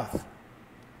the mouth.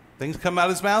 Things come out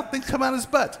his mouth, things come out his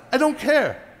butt. I don't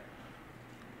care.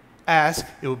 Ask,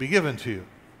 it will be given to you.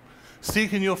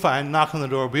 Seek and you'll find, knock and the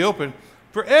door will be open.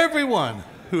 For everyone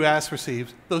who asks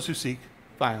receives, those who seek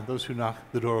find, those who knock,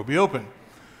 the door will be open.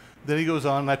 Then he goes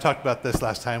on, and I talked about this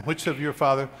last time, which of your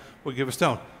father will give a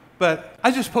stone? But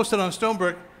I just posted on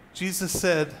Stonebrook, Jesus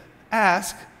said,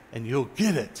 ask and you'll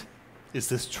get it. Is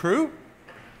this true?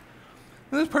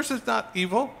 And this person's not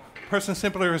evil. The person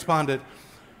simply responded,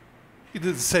 he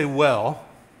didn't say well,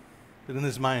 but in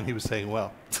his mind he was saying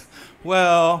well.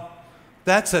 Well,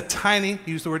 that's a tiny,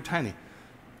 he used the word tiny.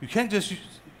 You can't just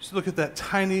look at that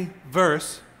tiny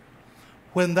verse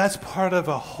when that's part of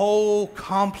a whole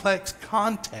complex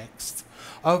context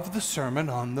of the Sermon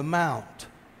on the Mount.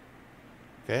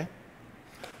 Okay?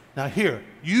 Now here,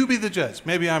 you be the judge.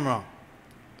 Maybe I'm wrong.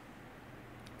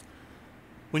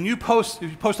 When you post,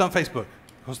 if you post on Facebook,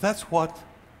 because that's what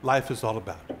life is all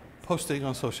about, posting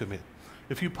on social media.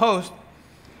 If you post,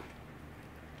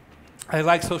 I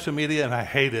like social media and I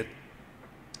hate it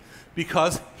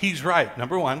because he's right.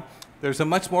 Number one, there's a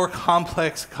much more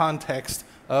complex context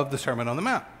of the Sermon on the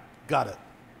Mount. Got it.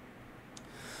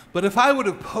 But if I would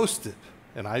have posted,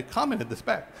 and I commented this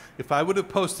back, if I would have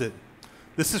posted,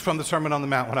 this is from the Sermon on the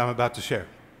Mount, what I'm about to share.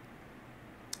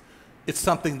 It's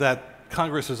something that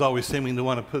Congress is always seeming to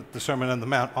want to put the Sermon on the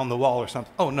Mount on the wall or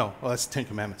something. Oh, no, well, that's the Ten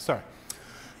Commandments, sorry.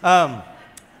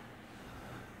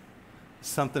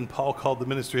 Something Paul called the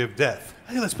ministry of death.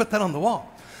 Hey, let's put that on the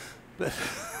wall. But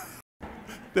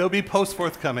there'll be posts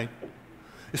forthcoming,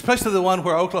 especially the one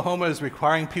where Oklahoma is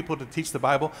requiring people to teach the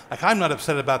Bible. Like, I'm not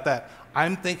upset about that.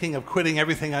 I'm thinking of quitting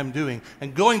everything I'm doing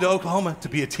and going to Oklahoma to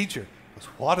be a teacher.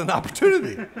 What an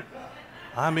opportunity.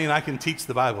 I mean, I can teach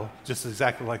the Bible just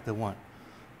exactly like they want,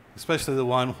 especially the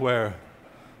one where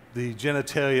the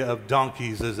genitalia of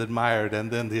donkeys is admired and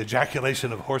then the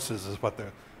ejaculation of horses is what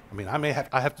they're, I mean,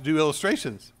 I have to do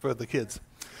illustrations for the kids.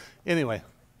 Anyway,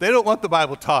 they don't want the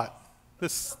Bible taught.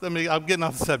 I'm getting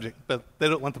off the subject, but they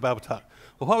don't want the Bible taught.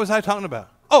 Well, what was I talking about?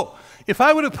 Oh, if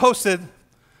I would have posted,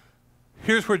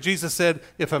 here's where Jesus said,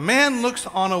 if a man looks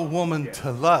on a woman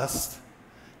to lust,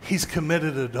 he's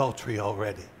committed adultery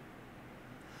already.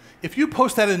 if you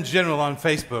post that in general on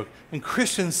Facebook and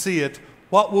Christians see it,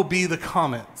 what will be the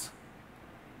comments?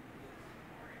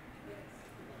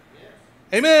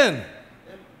 Amen.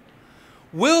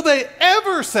 Will they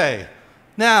ever say,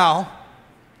 now,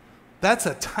 that's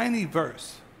a tiny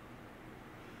verse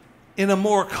in a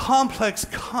more complex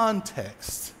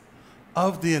context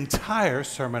of the entire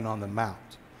Sermon on the Mount.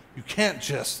 You can't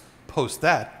just post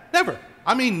that. Never.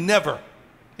 I mean, never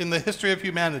in the history of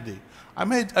humanity. I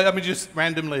may just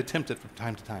randomly attempt it from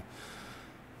time to time.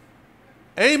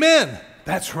 Amen.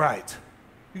 That's right.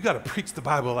 You got to preach the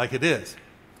Bible like it is.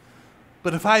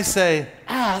 But if I say,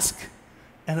 ask,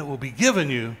 and it will be given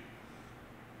you,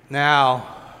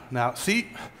 now, see,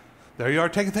 there you are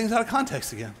taking things out of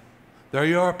context again. There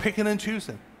you are picking and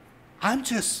choosing.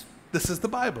 This is the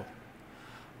Bible.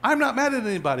 I'm not mad at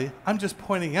anybody. I'm just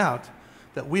pointing out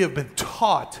that we have been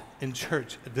taught in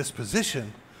church a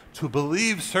disposition to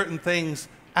believe certain things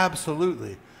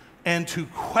absolutely and to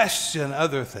question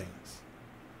other things.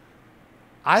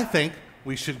 I think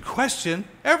we should question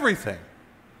everything.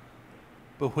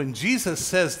 But when Jesus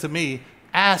says to me,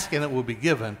 ask and it will be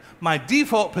given, my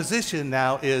default position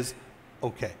now is,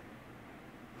 okay,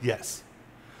 yes.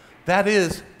 That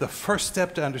is the first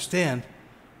step to understand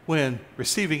when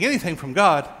receiving anything from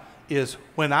God is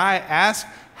when I ask,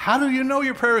 how do you know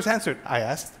your prayer is answered? I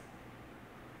asked,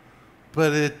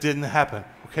 but it didn't happen.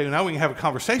 Okay, now we can have a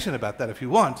conversation about that if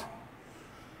you want,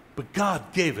 but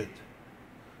God gave it.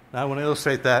 Now I want to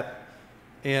illustrate that,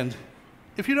 and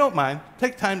if you don't mind,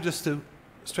 take time just to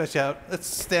stretch out. Let's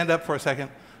stand up for a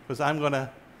second, because I'm going to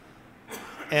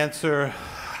answer,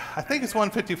 I think it's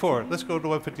 154. Let's go to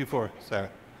 154, Sarah.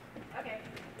 Okay.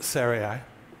 Sarai.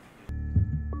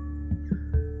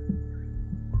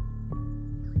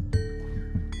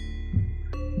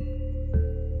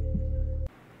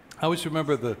 I always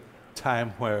remember the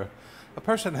time where a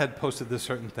person had posted this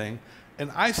certain thing,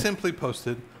 and I simply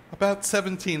posted about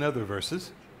 17 other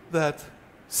verses that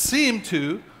seemed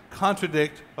to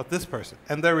contradict what this person.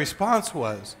 And their response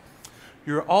was,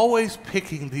 you're always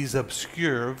picking these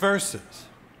obscure verses.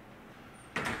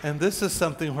 And this is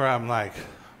something where I'm like,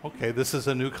 okay, this is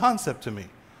a new concept to me.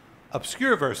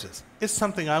 Obscure verses. It's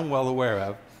something I'm well aware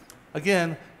of.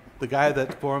 Again, the guy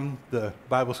that formed the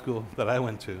Bible school that I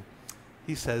went to,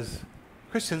 he says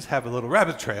Christians have a little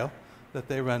rabbit trail that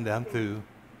they run down through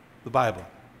the Bible.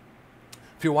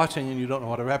 If you're watching and you don't know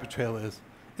what a rabbit trail is,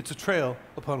 it's a trail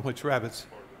upon which rabbits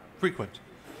frequent.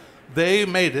 They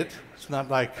made it. It's not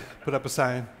like put up a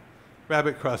sign,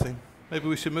 rabbit crossing. Maybe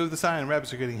we should move the sign,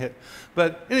 rabbits are getting hit.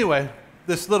 But anyway,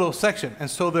 this little section. And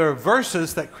so there are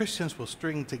verses that Christians will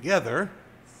string together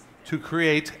to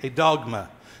create a dogma.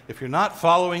 If you're not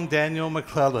following Daniel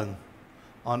McClellan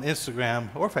on Instagram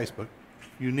or Facebook,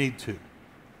 you need to.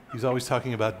 He's always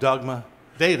talking about dogma,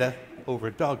 data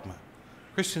over dogma.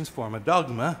 Christians form a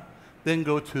dogma, then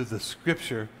go to the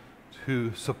scripture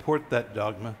to support that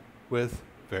dogma with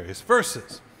various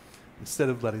verses, instead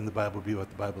of letting the Bible be what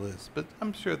the Bible is. But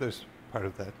I'm sure there's part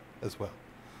of that as well.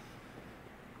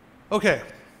 Okay.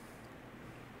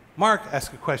 Mark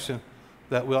asked a question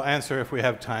that we'll answer if we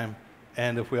have time,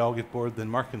 and if we all get bored, then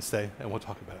Mark can stay and we'll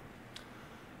talk about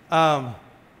it.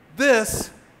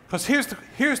 Because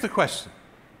here's the question.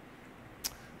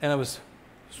 And I was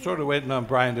sort of waiting on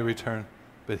Brian to return,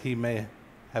 but he may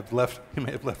have left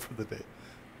for the day.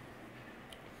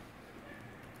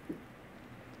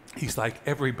 He's like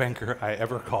every banker I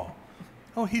ever call.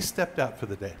 Oh, he stepped out for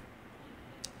the day.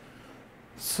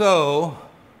 So,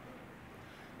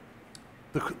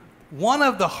 one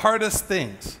of the hardest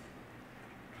things,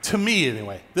 to me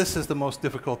anyway, this is the most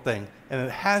difficult thing, and it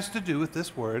has to do with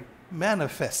this word,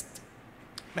 manifesting,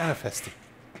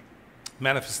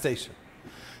 manifestation,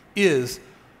 is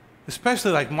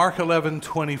especially like Mark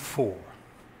 11:24.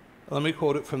 Let me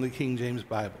quote it from the King James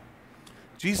Bible.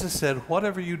 Jesus said,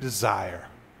 whatever you desire.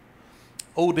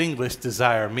 Old English,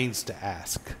 desire means to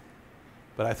ask,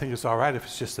 but I think it's all right if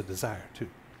it's just a desire too.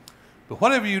 But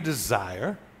whatever you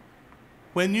desire,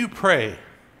 when you pray,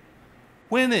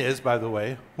 when is, by the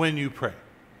way, when you pray?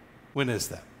 When is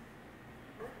that?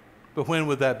 But when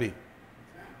would that be?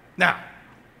 Now.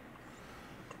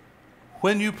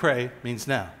 When you pray means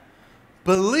now.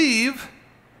 Believe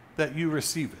that you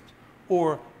receive it.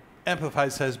 Or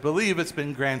Amplified says, believe it's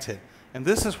been granted. And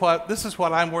this is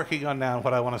what I'm working on now and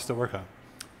what I want us to work on.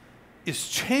 Is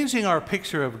changing our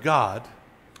picture of God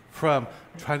from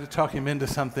trying to talk him into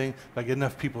something, if I get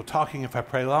enough people talking, if I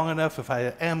pray long enough, if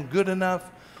I am good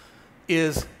enough,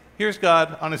 is here's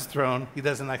God on his throne. He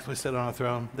doesn't actually sit on a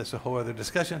throne. That's a whole other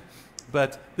discussion.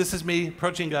 But this is me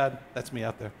approaching God. That's me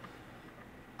out there.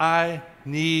 I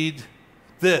need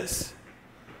this.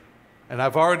 And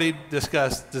I've already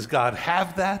discussed, does God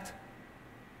have that?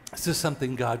 Is this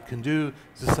something God can do?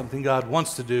 Is this something God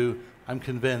wants to do? I'm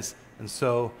convinced. And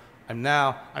so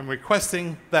I'm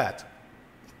requesting that.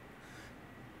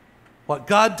 What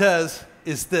God does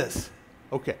is this.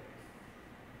 Okay.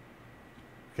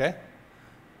 Okay?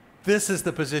 This is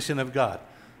the position of God.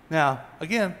 Now,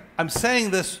 again, I'm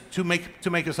saying this to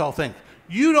make us all think.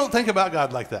 You don't think about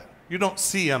God like that. You don't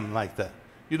see him like that.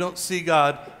 You don't see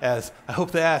God as, I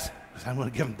hope they ask, because I'm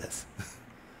going to give them this.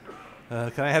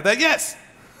 Can I have that? Yes.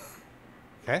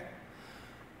 Okay.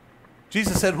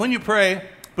 Jesus said, when you pray,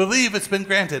 believe it's been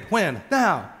granted. When?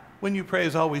 Now. When you pray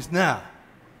is always now.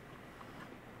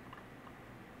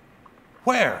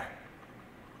 Where?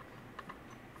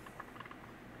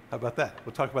 How about that?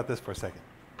 We'll talk about this for a second.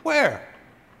 Where?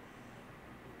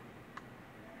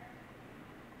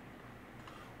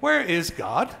 Where is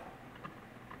God?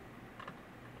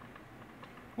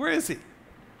 Where is he?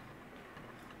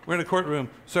 We're in a courtroom.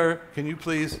 Sir, can you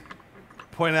please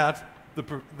point out the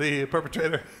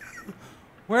perpetrator?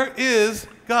 Where is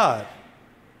God?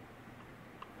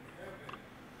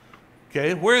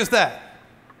 Okay, where is that?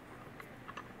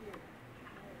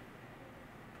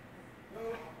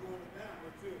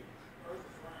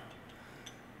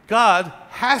 God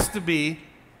has to be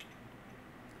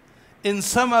in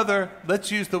some other, let's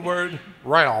use the word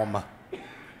realm,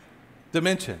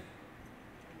 dimension.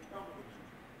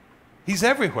 He's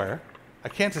everywhere. I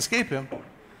can't escape him.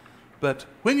 But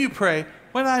when you pray,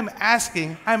 when I'm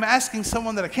asking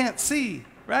someone that I can't see,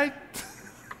 right?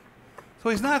 So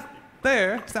he's not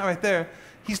there. He's not right there.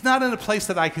 He's not in a place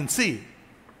that I can see.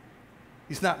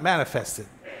 He's not manifested.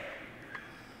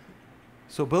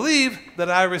 So believe that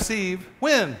I receive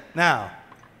when? Now.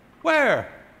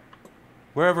 Where?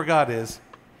 Wherever God is,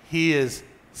 he is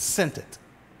sent it.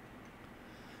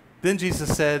 Then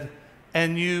Jesus said,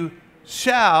 and you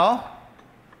shall,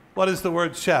 what is the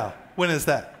word shall? When is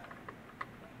that?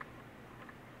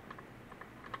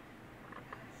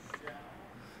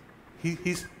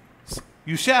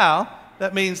 You shall,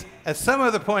 that means at some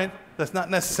other point, that's not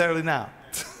necessarily now.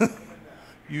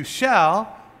 You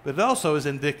shall, but it also is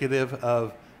indicative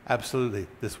of absolutely,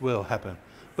 this will happen.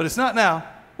 But it's not now.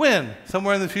 When?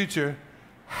 Somewhere in the future.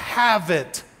 Have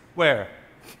it. Where?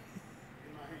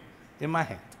 In my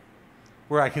hand.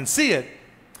 Where I can see it.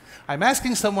 I'm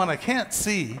asking someone I can't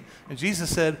see, and Jesus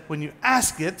said, when you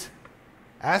ask it,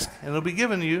 ask and it'll be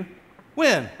given to you.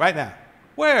 When? Right now.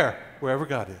 Where? Wherever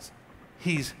God is.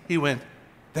 He went,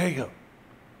 there you go.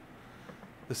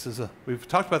 We've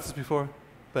talked about this before,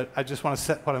 but I just want to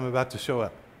set what I'm about to show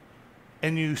up.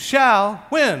 And you shall,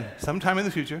 when? Sometime in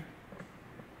the future,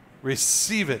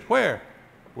 receive it. Where?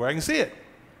 Where I can see it.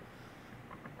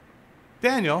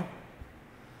 Daniel,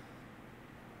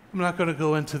 I'm not going to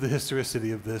go into the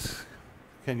historicity of this.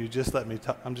 Can you just let me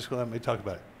talk? I'm just going to let me talk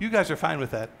about it. You guys are fine with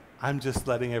that. I'm just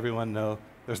letting everyone know.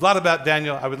 There's a lot about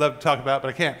Daniel I would love to talk about, but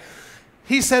I can't.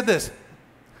 He said this.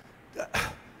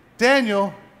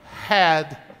 Daniel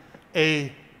had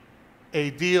a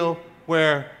deal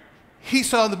where he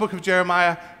saw in the book of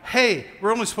Jeremiah, hey,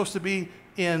 we're only supposed to be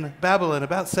in Babylon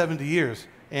about 70 years.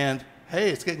 And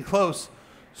hey, it's getting close.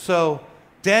 So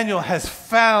Daniel has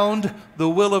found the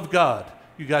will of God.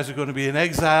 You guys are going to be in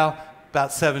exile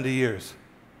about 70 years.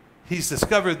 He's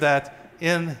discovered that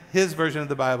in his version of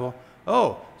the Bible.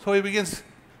 Oh, so he begins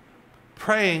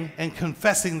praying and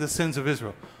confessing the sins of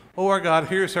Israel. Oh, our God,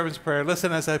 hear your servant's prayer.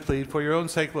 Listen as I plead. For your own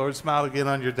sake, Lord, smile again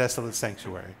on your desolate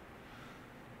sanctuary.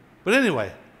 But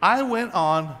anyway, I went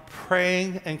on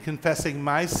praying and confessing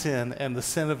my sin and the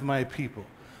sin of my people,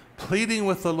 pleading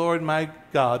with the Lord my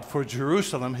God for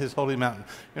Jerusalem, his holy mountain.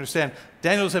 You understand?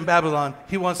 Daniel's in Babylon.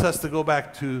 He wants us to go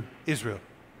back to Israel.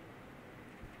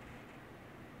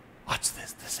 Watch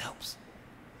this. This helps.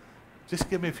 Just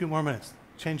give me a few more minutes.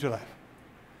 Change your life.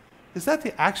 Is that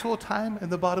the actual time in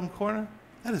the bottom corner?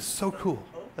 That is so cool.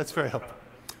 That's very helpful.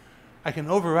 I can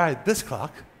override this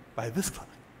clock by this clock.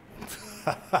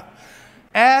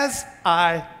 As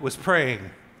I was praying.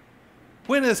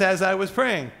 When is as I was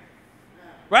praying?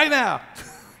 Right now.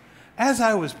 As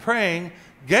I was praying,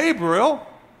 Gabriel,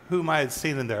 whom I had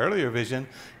seen in the earlier vision,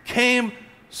 came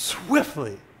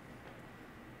swiftly.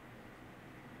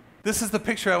 This is the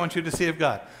picture I want you to see of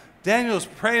God. Daniel's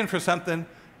praying for something,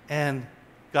 and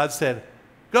God said,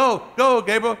 go, go,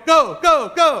 Gabriel, go,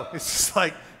 go, go. It's just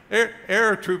like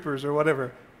air troopers or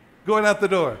whatever going out the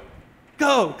door.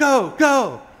 Go, go,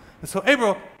 go. And so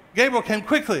Gabriel came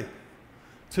quickly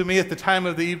to me at the time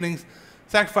of the evening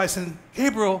sacrifice, and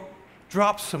Gabriel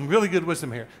dropped some really good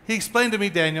wisdom here. He explained to me,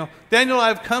 Daniel,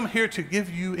 I've come here to give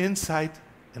you insight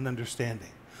and understanding.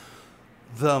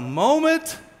 The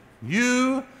moment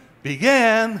you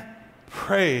began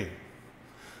praying.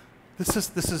 This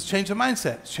is change of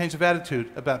mindset, change of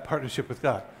attitude about partnership with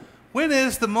God. When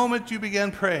is the moment you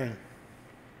began praying?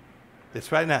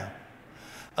 It's right now.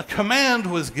 A command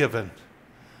was given.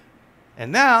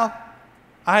 And now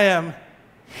I am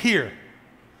here.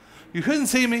 You couldn't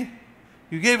see me.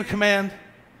 You gave a command.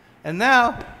 And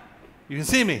now you can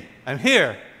see me. I'm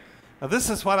here. Now this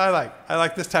is what I like. I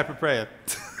like this type of praying.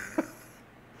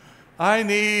 I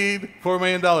need $4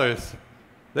 million.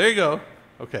 There you go.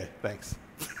 Okay, thanks.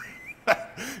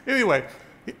 Anyway,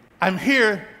 I'm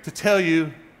here to tell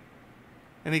you,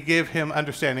 and he gave him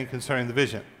understanding concerning the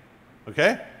vision.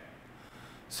 Okay?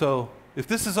 So if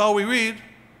this is all we read,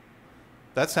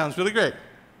 that sounds really great.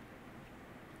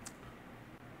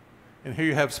 And here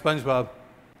you have SpongeBob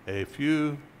a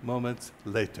few moments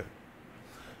later.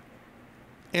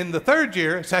 In the third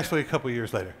year, it's actually a couple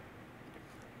years later,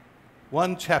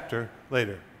 one chapter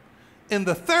later. In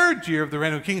the third year of the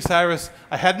reign of King Cyrus,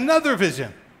 I had another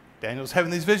vision. Daniel's having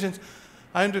these visions.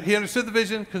 He understood the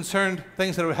vision, concerned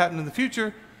things that would happen in the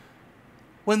future.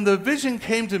 When the vision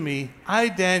came to me, I,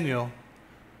 Daniel,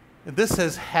 and this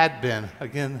says had been,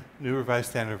 again, New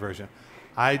Revised Standard Version.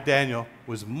 I, Daniel,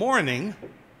 was mourning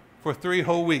for 3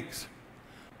 whole weeks.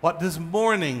 What does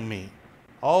mourning mean?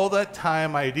 All that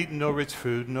time I had eaten no rich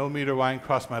food, no meat or wine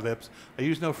crossed my lips. I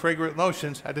used no fragrant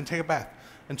lotions. I didn't take a bath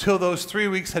until those 3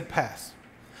 weeks had passed.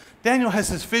 Daniel has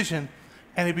this vision,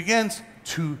 and he begins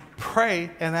to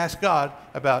pray and ask God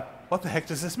about what the heck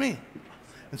does this mean?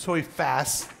 And so he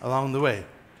fasts along the way.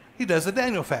 He does a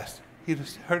Daniel fast. He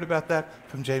just heard about that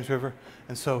from James River,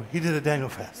 and so he did a Daniel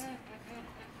fast.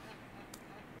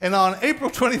 And on April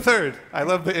 23rd, I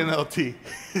love the NLT.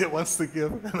 It wants to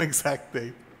give an exact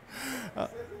date.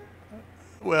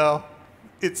 Well,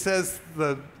 it says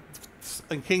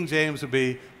in King James would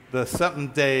be the something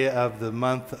day of the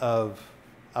month of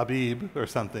Abib or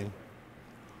something.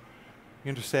 You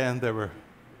understand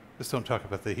just don't talk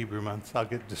about the Hebrew months. I'll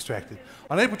get distracted.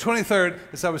 On April 23rd,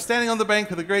 as I was standing on the bank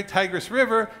of the great Tigris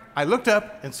River, I looked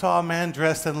up and saw a man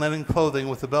dressed in linen clothing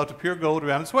with a belt of pure gold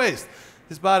around his waist.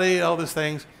 His body, all these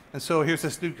things. And so here's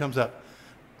this dude comes up.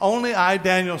 Only I,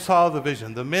 Daniel, saw the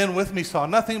vision. The men with me saw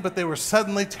nothing, but they were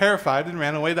suddenly terrified and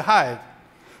ran away to hide.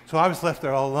 So I was left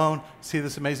there all alone, see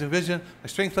this amazing vision. My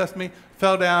strength left me,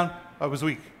 fell down, I was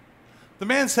weak. The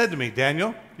man said to me,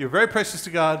 Daniel, you're very precious to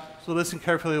God, so listen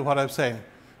carefully to what I'm saying.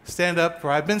 Stand up,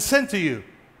 for I've been sent to you.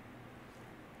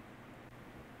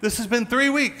 This has been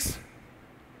 3 weeks,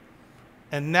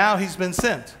 and now he's been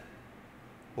sent.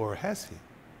 Or has he?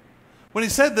 When he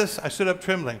said this, I stood up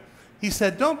trembling. He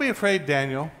said, don't be afraid,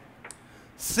 Daniel.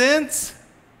 Since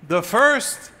the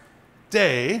first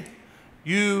day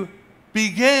you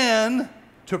began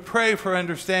to pray for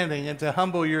understanding and to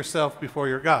humble yourself before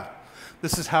your God.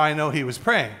 This is how I know he was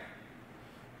praying,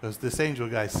 because this angel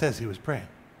guy says he was praying.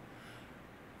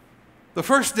 The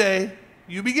first day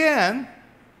you began,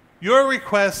 your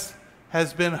request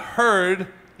has been heard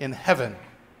in heaven.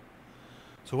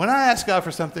 So when I ask God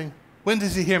for something, when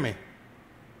does he hear me?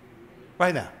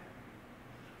 Right now.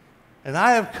 And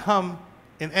I have come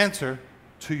in answer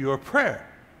to your prayer.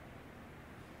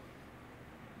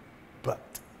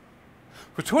 But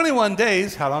for 21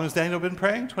 days, how long has Daniel been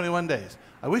praying? 21 days.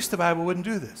 I wish the Bible wouldn't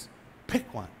do this.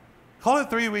 Pick one. Call it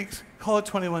 3 weeks, call it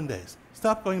 21 days.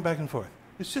 Stop going back and forth.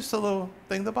 It's just a little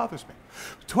thing that bothers me.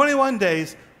 21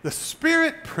 days, the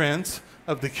spirit prince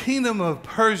of the kingdom of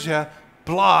Persia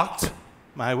blocked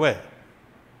my way.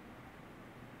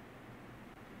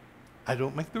 I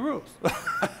don't make the rules.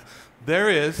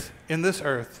 There is, in this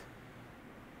earth,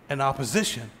 an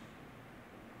opposition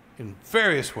in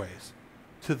various ways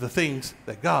to the things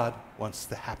that God wants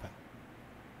to happen.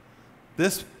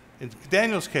 This, in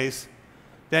Daniel's case,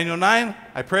 Daniel 9,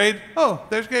 I prayed, oh,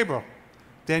 there's Gabriel.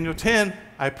 Daniel 10,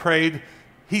 I prayed,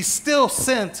 he's still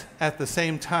sent at the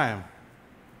same time.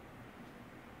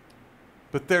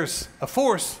 But there's a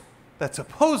force that's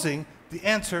opposing the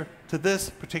answer to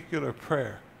this particular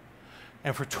prayer.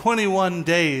 And for 21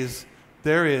 days,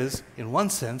 there is, in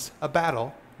one sense, a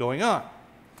battle going on.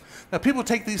 Now, people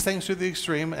take these things to the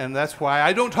extreme, and that's why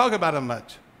I don't talk about them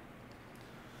much.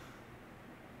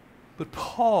 But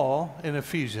Paul in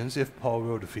Ephesians, if Paul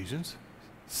wrote Ephesians,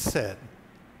 said,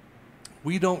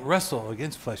 we don't wrestle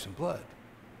against flesh and blood,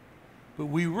 but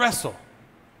we wrestle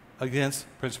against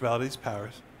principalities,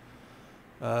 powers,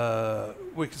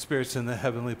 wicked spirits in the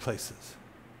heavenly places.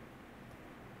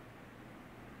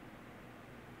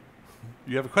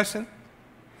 You have a question?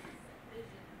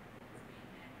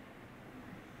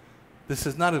 This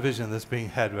is not a vision that's being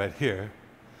had right here,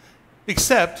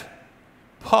 except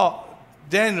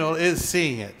Daniel is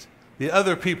seeing it. The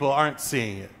other people aren't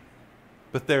seeing it.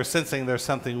 but they're sensing there's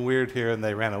something weird here and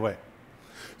they ran away.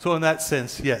 So in that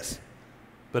sense, yes.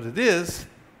 But it is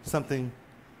something,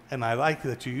 and I like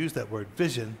that you use that word,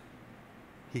 vision.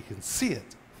 He can see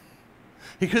it.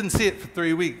 He couldn't see it for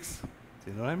 3 weeks.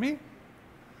 Do you know what I mean?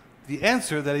 The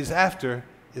answer that he's after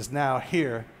is now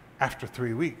here after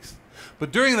 3 weeks.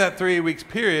 But during that 3 weeks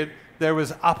period, there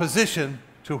was opposition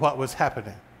to what was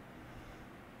happening.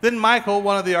 Then Michael,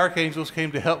 one of the archangels,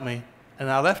 came to help me, and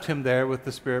I left him there with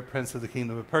the spirit prince of the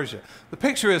kingdom of Persia. The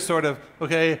picture is sort of,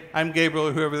 okay, I'm Gabriel,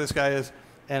 or whoever this guy is,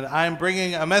 and I'm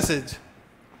bringing a message,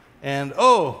 and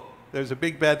oh, there's a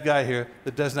big bad guy here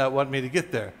that does not want me to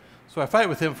get there. So I fight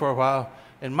with him for a while,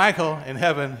 and Michael in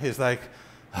heaven is like,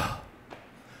 oh,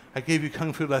 I gave you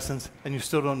kung fu lessons, and you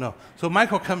still don't know. So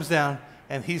Michael comes down,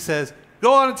 and he says,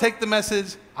 go on and take the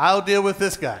message. I'll deal with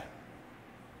this guy.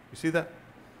 You see that?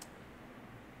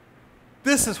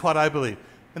 This is what I believe.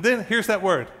 And then here's that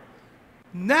word.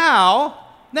 Now,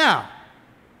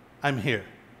 I'm here.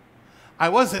 I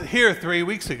wasn't here 3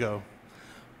 weeks ago,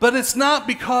 but it's not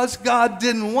because God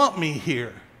didn't want me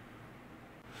here.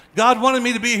 God wanted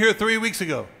me to be here 3 weeks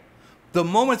ago. The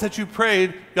moment that you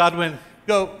prayed, God went,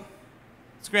 go.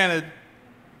 It's granted.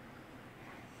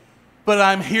 But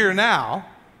I'm here now.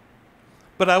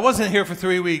 But I wasn't here for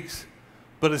 3 weeks,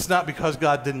 but it's not because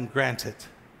God didn't grant it.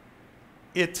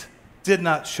 It did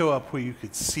not show up where you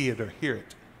could see it or hear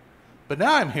it. But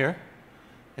now I'm here,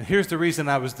 and here's the reason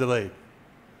I was delayed.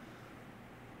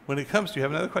 When it comes, do you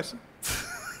have another question?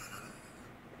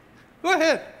 Go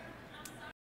ahead.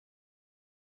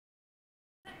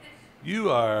 You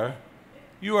are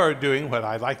doing what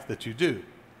I like that you do.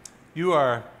 You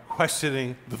are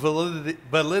questioning the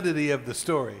validity of the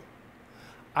story.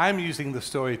 I'm using the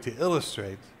story to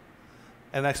illustrate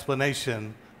an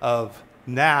explanation of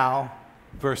now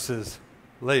versus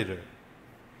later.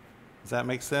 Does that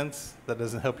make sense? That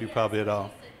doesn't help you probably at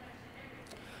all.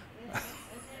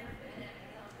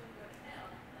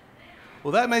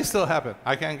 Well, that may still happen.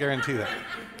 I can't guarantee that.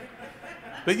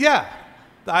 But yeah,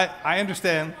 I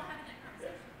understand.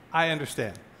 I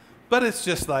understand. But it's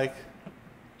just like,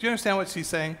 do you understand what she's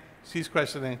saying? She's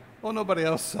questioning, well, nobody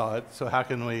else saw it, so how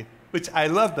can we? Which I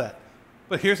love that.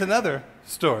 But here's another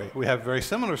story. We have a very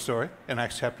similar story in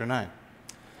Acts chapter 9.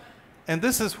 And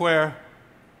this is where,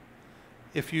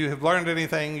 if you have learned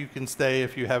anything, you can stay.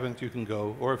 If you haven't, you can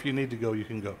go. Or if you need to go, you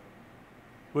can go.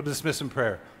 We'll dismiss in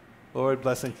prayer. Lord,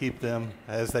 bless and keep them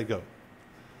as they go.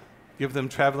 Give them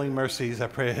traveling mercies. I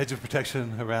pray a hedge of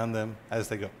protection around them as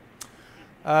they go.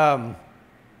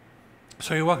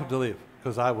 So you're welcome to leave,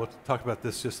 because I will talk about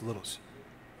this just a little.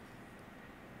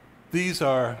 These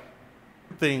are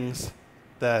things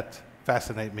that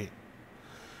fascinate me,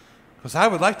 because I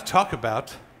would like to talk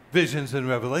about visions and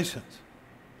revelations.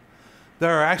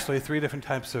 There are actually 3 different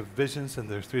types of visions, and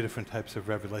there's 3 different types of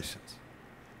revelations.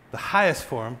 The highest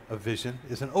form of vision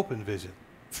is an open vision,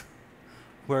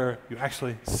 where you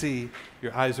actually see,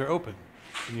 your eyes are open,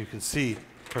 and you can see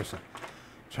the person. I'm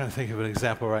trying to think of an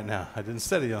example right now. I didn't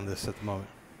study on this at the moment.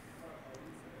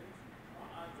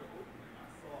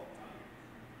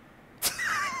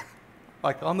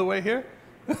 Like on the way here?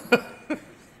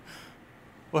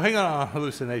 Well, hang on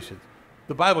hallucinations.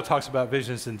 The Bible talks about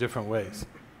visions in different ways.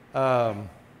 I'm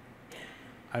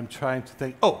trying to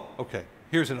think. Oh, okay.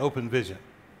 Here's an open vision.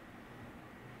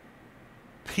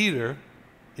 Peter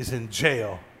is in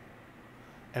jail,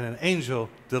 and an angel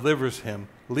delivers him,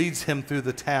 leads him through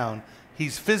the town.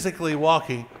 He's physically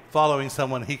walking, following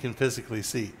someone he can physically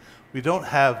see. We don't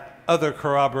have other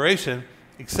corroboration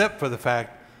except for the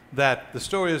fact that the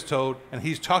story is told, and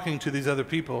he's talking to these other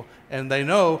people, and they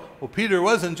know, well, Peter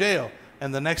was in jail.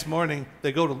 And the next morning,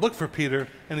 they go to look for Peter,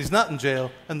 and he's not in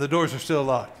jail, and the doors are still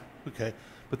locked. Okay,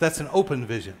 but that's an open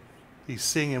vision. He's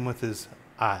seeing him with his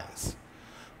eyes.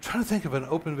 I'm trying to think of an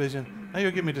open vision. Now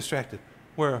you're getting me distracted.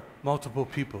 Where multiple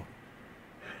people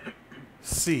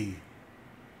see.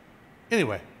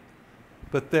 Anyway,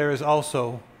 but there is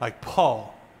also, like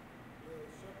Paul.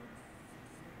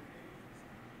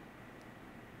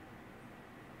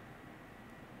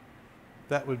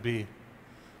 That would be,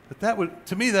 but that would,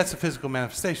 to me, that's a physical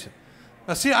manifestation.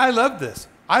 Now, see, I love this.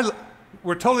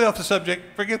 We're totally off the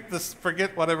subject. Forget this,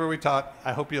 forget whatever we taught.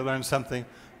 I hope you learned something.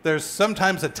 There's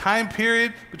sometimes a time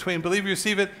period between believe you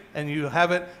receive it and you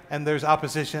have it, and there's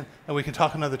opposition, and we can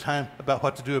talk another time about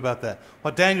what to do about that.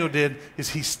 What Daniel did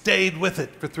is he stayed with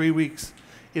it for 3 weeks.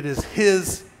 It is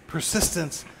his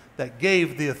persistence that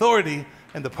gave the authority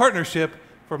and the partnership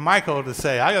for Michael to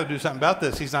say, I got to do something about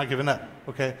this. He's not giving up.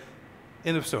 Okay?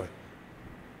 End of story.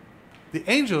 The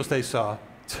angels they saw,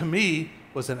 to me,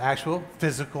 was an actual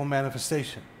physical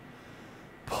manifestation.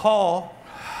 Paul,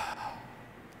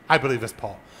 I believe it's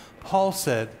Paul. Paul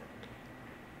said,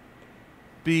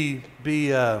 the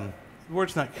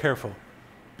word's not careful,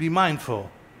 be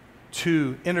mindful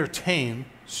to entertain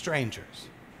strangers.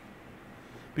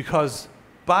 Because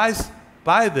by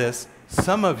this,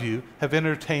 some of you have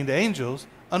entertained angels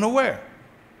unaware.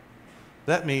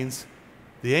 That means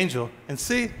the angel, and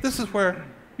see, this is where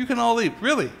you can all leave.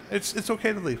 Really, it's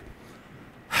okay to leave.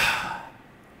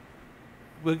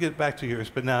 We'll get back to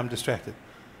yours, but now I'm distracted.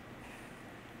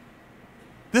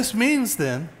 This means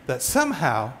then that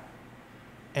somehow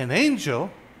an angel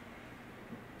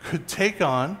could take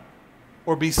on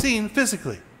or be seen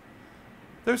physically.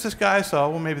 There's this guy I saw,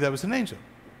 well, maybe that was an angel.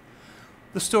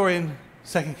 The story in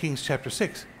 2 Kings chapter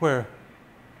 6, where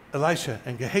Elisha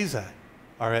and Gehazi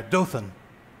are at Dothan,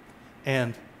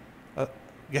 and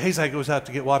Gehazi goes out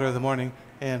to get water in the morning,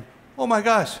 and, oh my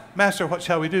gosh, Master, what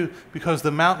shall we do? Because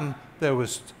the mountain, there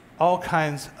was all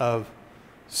kinds of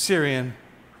Syrian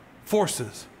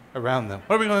forces around them.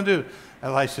 What are we going to do?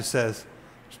 Elisha says,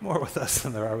 there's more with us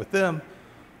than there are with them.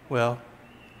 Well,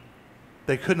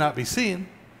 they could not be seen,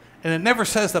 and it never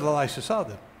says that Elisha saw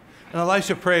them. And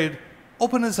Elisha prayed,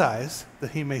 open his eyes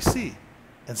that he may see.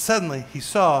 And suddenly he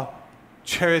saw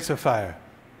chariots of fire.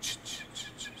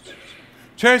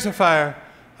 Chariots of fire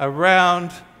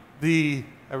around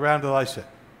Elisha.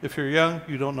 If you're young,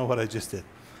 you don't know what I just did.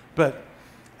 But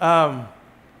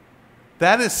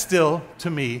that is still,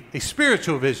 to me, a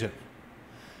spiritual vision.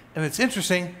 And it's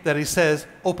interesting that he says,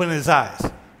 open his eyes,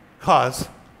 because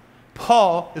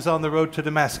Paul is on the road to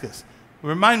Damascus.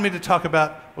 Remind me to talk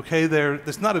about, okay,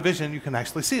 there's not a vision, you can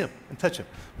actually see him and touch him.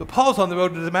 But Paul's on the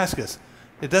road to Damascus.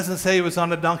 It doesn't say he was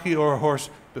on a donkey or a horse,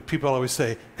 but people always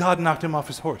say, God knocked him off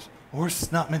his horse. A horse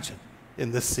is not mentioned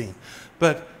in this scene.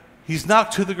 But he's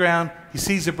knocked to the ground, he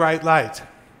sees a bright light.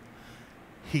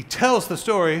 He tells the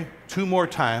story 2 more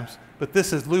times, but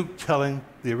this is Luke telling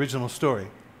the original story.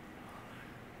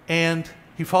 And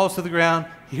he falls to the ground.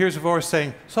 He hears a voice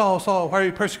saying, Saul, Saul, why are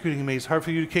you persecuting me? It's hard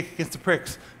for you to kick against the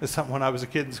pricks. That's something when I was a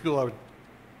kid in school.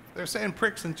 They're saying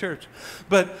pricks in church.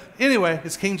 But anyway,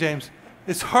 it's King James.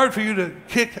 It's hard for you to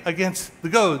kick against the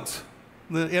goads.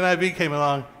 The NIV came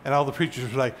along, and all the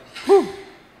preachers were like, whew,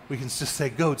 we can just say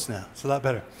goats now. It's a lot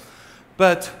better.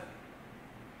 But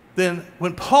then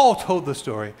when Paul told the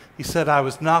story, he said, I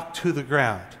was knocked to the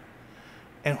ground.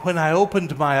 And when I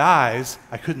opened my eyes,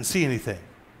 I couldn't see anything.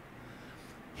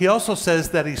 He also says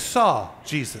that he saw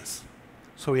Jesus.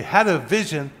 So he had a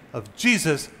vision of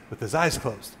Jesus with his eyes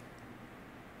closed.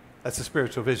 That's a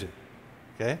spiritual vision.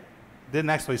 Okay? Didn't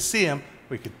actually see him,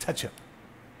 we could touch him.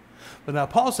 But now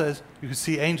Paul says you can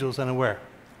see angels unaware.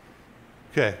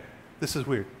 Okay, this is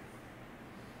weird.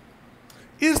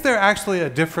 Is there actually a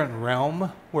different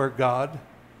realm where God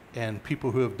and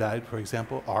people who have died, for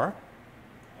example, are?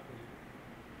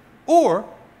 Or,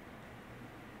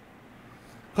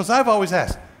 because I've always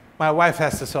asked, my wife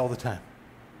asks this all the time,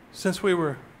 since we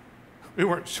weren't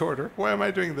shorter, why am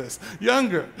I doing this?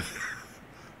 Younger.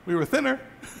 We were thinner.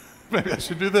 Maybe I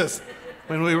should do this.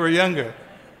 When we were younger.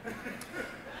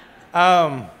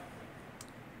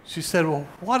 She said, well,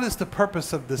 what is the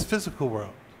purpose of this physical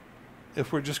world?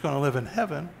 If we're just going to live in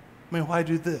heaven, I mean, why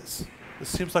do this? It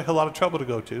seems like a lot of trouble to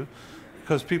go to,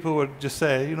 because people would just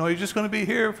say, you know, you're just going to be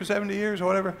here for 70 years or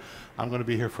whatever. I'm going to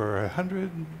be here for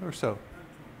 100 or so.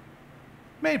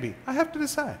 Maybe. I have to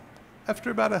decide.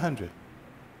 After about 100.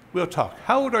 We'll talk.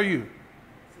 How old are you?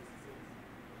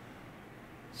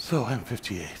 So I'm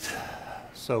 58.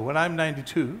 So when I'm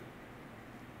 92,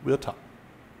 we'll talk.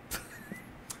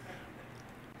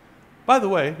 By the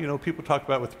way, you know, people talk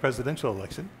about with the presidential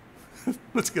election.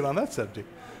 Let's get on that subject.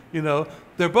 You know,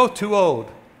 they're both too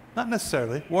old. Not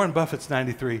necessarily. Warren Buffett's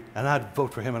 93, and I'd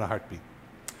vote for him in a heartbeat.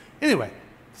 Anyway,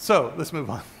 so let's move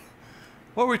on.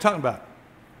 What were we talking about?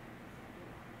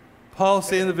 Paul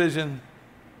seeing the vision.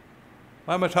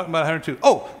 Why am I talking about 102?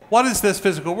 Oh, what is this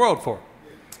physical world for?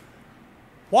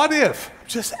 What if, I'm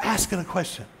just asking a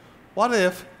question, what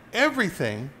if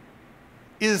everything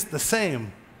is the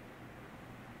same?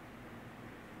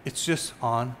 It's just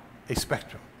on a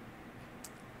spectrum.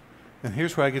 And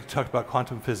here's where I get to talk about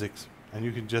quantum physics, and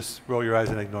you can just roll your eyes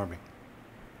and ignore me.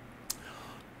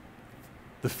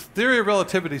 The theory of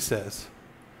relativity says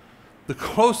the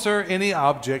closer any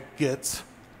object gets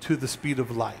to the speed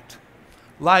of light.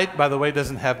 Light, by the way,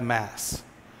 doesn't have mass.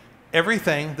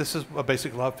 Everything, this is a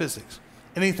basic law of physics,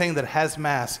 anything that has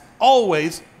mass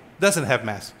always doesn't have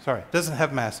mass,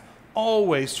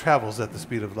 always travels at the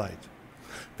speed of light.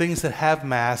 Things that have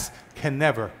mass can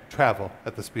never travel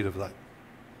at the speed of light.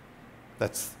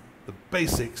 That's the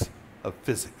basics of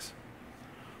physics.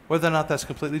 Whether or not that's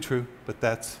completely true, but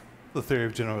that's the theory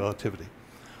of general relativity.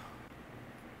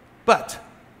 But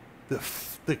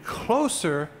the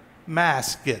closer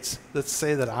mass gets, let's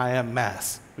say that I am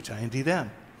mass, which I indeed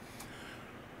am,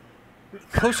 the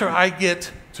closer I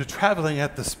get to traveling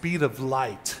at the speed of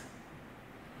light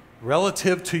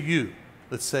relative to you.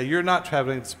 Let's say you're not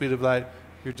traveling at the speed of light,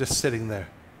 you're just sitting there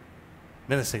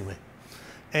menacingly.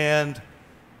 And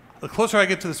the closer I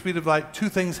get to the speed of light, two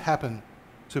things happen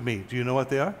to me. Do you know what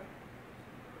they are?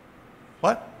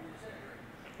 What?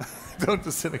 Don't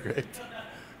disintegrate.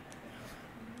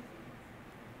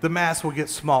 The mass will get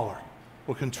smaller,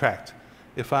 will contract.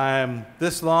 If I'm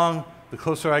this long, the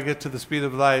closer I get to the speed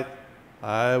of light,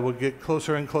 I will get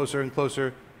closer and closer and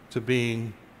closer to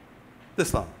being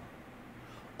this long.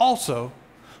 Also,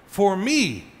 for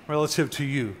me, relative to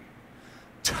you,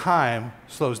 time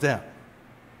slows down.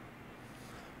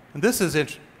 And this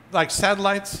is like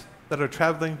satellites that are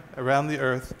traveling around the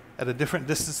Earth at a different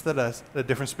distance than us, at a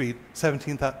different speed,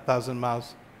 17,000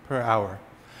 miles per hour,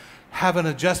 have an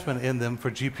adjustment in them for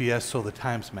GPS so the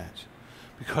times match,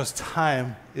 because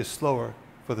time is slower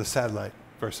for the satellite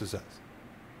versus us.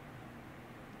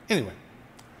 Anyway,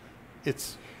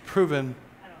 it's proven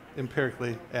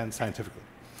empirically and scientifically.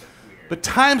 But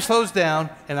time slows down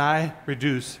and I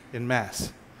reduce in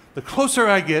mass, the closer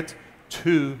I get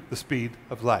to the speed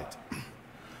of light.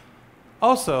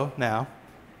 Also, now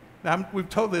we've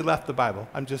totally left the Bible.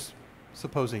 I'm just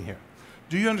supposing here.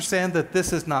 Do you understand that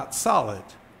this is not solid?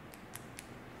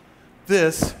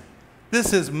 This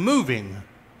is moving.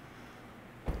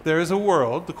 There is a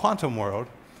world, the quantum world,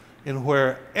 in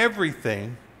where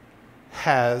everything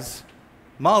has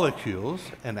molecules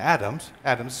and atoms,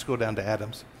 let's go down to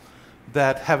atoms,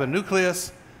 that have a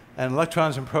nucleus and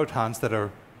electrons and protons that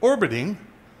are orbiting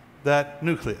that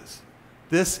nucleus.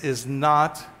 This is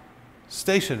not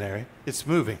stationary, it's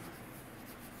moving.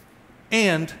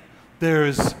 And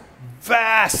there's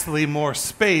vastly more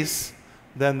space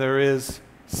than there is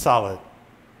solid,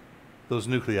 those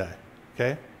nuclei,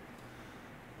 okay?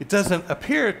 It doesn't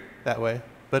appear that way,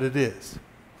 but it is.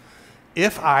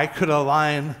 If I could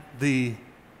align the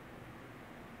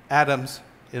atoms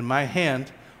in my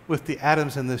hand with the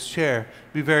atoms in this chair,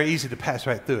 it'd be very easy to pass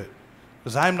right through it.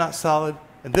 Because I'm not solid,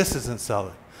 and this isn't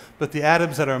solid. But the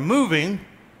atoms that are moving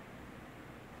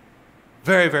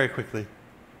very, very quickly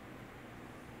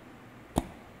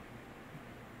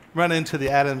run into the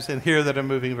atoms in here that are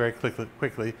moving very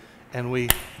quickly, and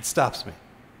it stops me,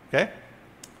 okay?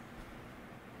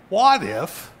 What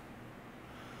if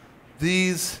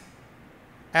these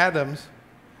atoms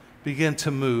begin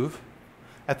to move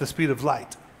at the speed of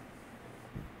light?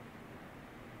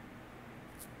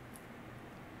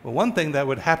 Well, one thing that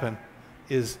would happen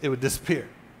is it would disappear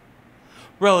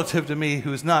relative to me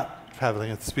who's not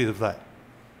traveling at the speed of light.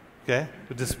 Okay? It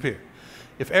would disappear.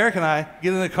 If Eric and I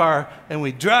get in the car and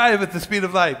we drive at the speed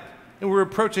of light and we're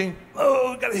approaching,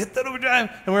 oh, got to hit that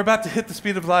overdrive, and we're about to hit the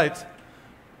speed of light,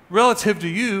 relative to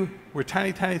you, we're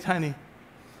tiny, tiny, tiny.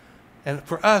 And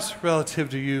for us, relative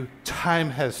to you,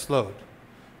 time has slowed.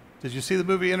 Did you see the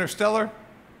movie Interstellar?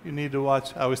 You need to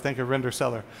watch. I always think of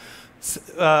Renderstellar.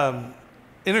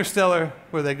 Interstellar,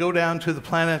 where they go down to the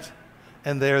planet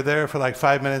and they're there for like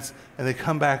 5 minutes and they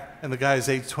come back and the guy's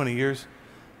aged 20 years.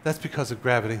 That's because of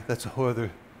gravity. That's a whole other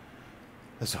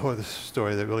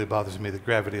story that really bothers me, that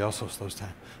gravity also slows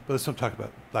time. But let's not talk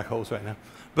about black holes right now.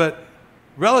 But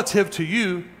relative to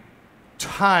you,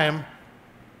 time,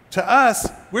 to us,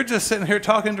 we're just sitting here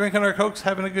talking, drinking our Cokes,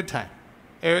 having a good time.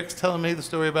 Eric's telling me the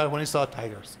story about when he saw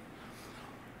tigers.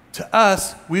 To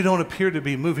us, we don't appear to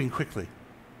be moving quickly.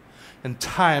 And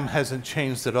time hasn't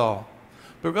changed at all.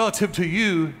 But relative to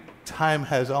you, time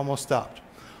has almost stopped.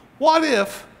 What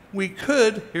if we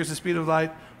could, here's the speed of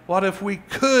light, what if we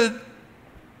could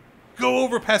go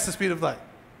over past the speed of light?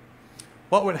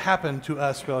 What would happen to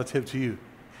us relative to you?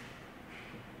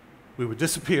 We would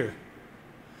disappear,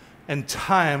 and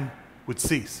time would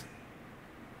cease.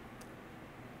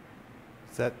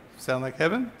 Does that sound like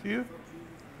heaven to you?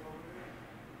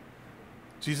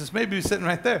 Jesus may be sitting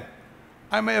right there.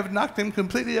 I may have knocked him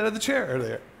completely out of the chair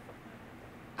earlier.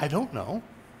 I don't know.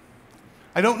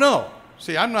 I don't know.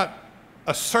 See, I'm not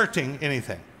asserting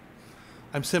anything.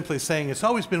 I'm simply saying it's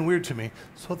always been weird to me.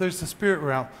 So there's the spirit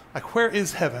realm. Like, where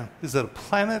is heaven? Is it a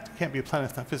planet? It can't be a planet,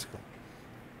 it's not physical.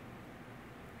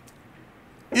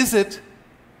 Is it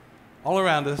all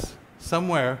around us,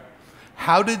 somewhere?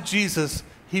 How did Jesus,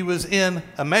 he was in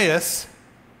Emmaus,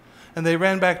 and they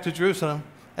ran back to Jerusalem,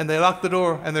 and they locked the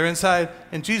door, and they're inside,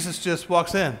 and Jesus just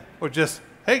walks in. Or just,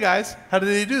 hey guys, how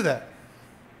did he do that?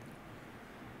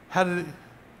 How did he?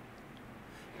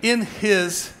 In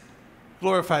his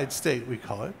glorified state, we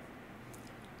call it,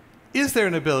 is there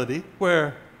an ability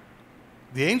where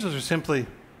the angels are simply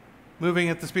moving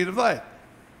at the speed of light.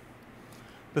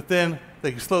 But then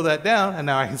they can slow that down, and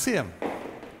now I can see them.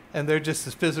 And they're just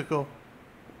as physical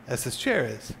as this chair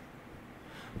is.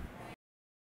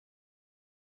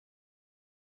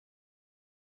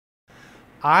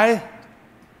 I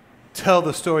tell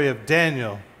the story of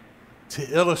Daniel to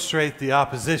illustrate the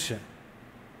opposition.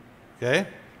 Okay?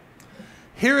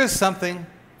 Here is something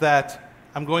that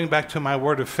I'm going back to my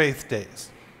Word of Faith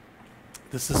days.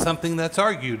 This is something that's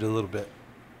argued a little bit.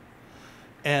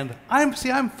 And I'm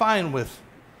fine with,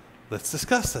 let's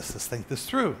discuss this, let's think this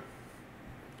through.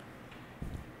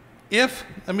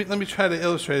 Let me try to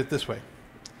illustrate it this way.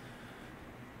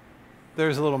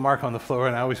 There's a little mark on the floor,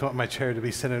 and I always want my chair to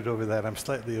be centered over that. I'm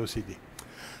slightly OCD.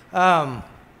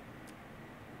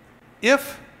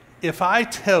 If I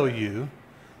tell you,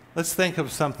 let's think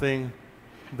of something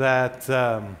that,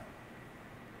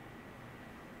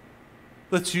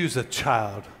 let's use a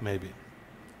child maybe.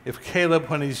 If Caleb,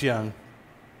 when he's young,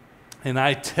 and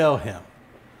I tell him,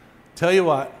 tell you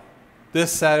what,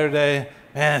 this Saturday,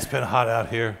 man, it's been hot out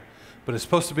here, but it's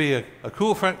supposed to be a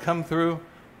cool front come through.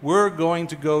 We're going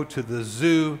to go to the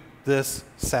zoo this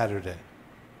Saturday.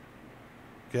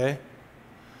 Okay?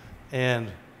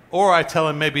 Or I tell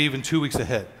him maybe even 2 weeks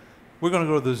ahead. We're going to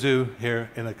go to the zoo here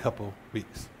in a couple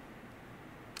weeks.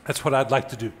 That's what I'd like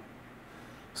to do.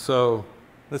 So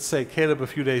let's say Caleb, a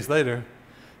few days later,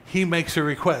 he makes a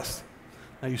request.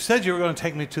 Now, you said you were going to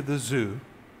take me to the zoo,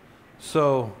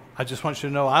 so I just want you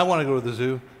to know I want to go to the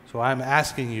zoo, so I'm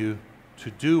asking you to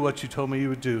do what you told me you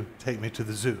would do, take me to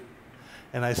the zoo.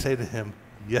 And I say to him,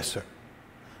 yes, sir.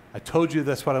 I told you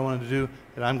that's what I wanted to do,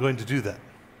 and I'm going to do that.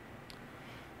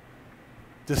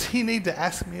 Does he need to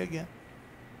ask me again?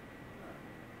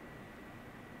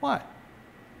 Why?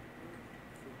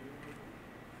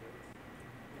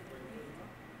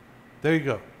 There you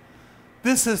go.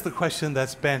 This is the question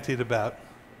that's bantied about.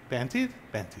 Bantied?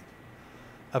 Bantied.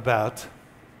 About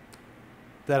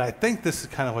that I think this is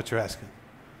kind of what you're asking.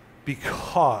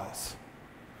 Because,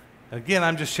 again,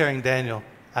 I'm just sharing Daniel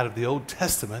out of the Old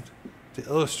Testament to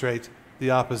illustrate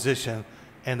the opposition,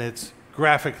 and it's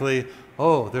graphically,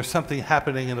 oh, there's something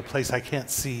happening in a place I can't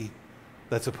see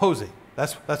that's opposing.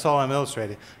 That's all I'm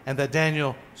illustrating. And that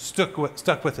Daniel stuck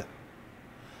with it.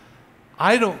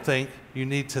 I don't think you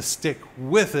need to stick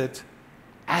with it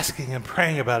asking and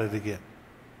praying about it again.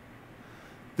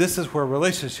 This is where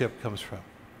relationship comes from.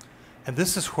 And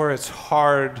this is where it's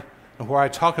hard and where I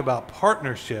talk about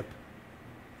partnership,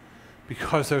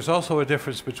 because there's also a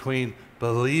difference between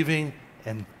believing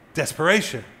and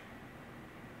desperation,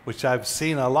 which I've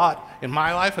seen a lot in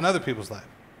my life and other people's life.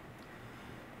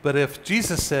 But if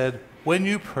Jesus said, when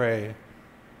you pray,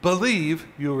 believe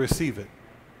you'll receive it,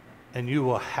 and you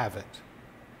will have it.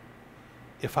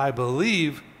 If I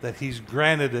believe that he's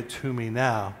granted it to me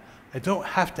now, I don't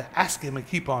have to ask him and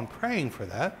keep on praying for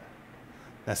that,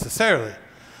 necessarily.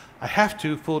 I have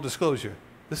to, full disclosure.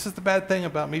 This is the bad thing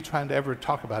about me trying to ever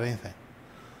talk about anything.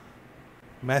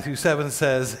 Matthew 7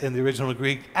 says in the original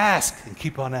Greek, ask and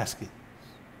keep on asking.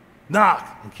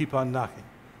 Knock and keep on knocking.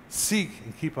 Seek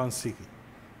and keep on seeking.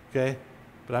 Okay?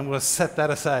 But I'm going to set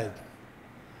that aside.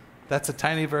 That's a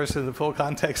tiny verse in the full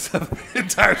context of the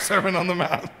entire Sermon on the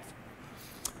Mount.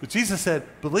 But Jesus said,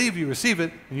 believe you receive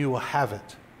it and you will have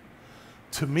it.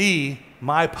 To me,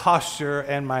 my posture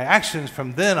and my actions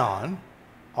from then on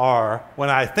are, when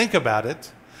I think about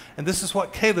it, and this is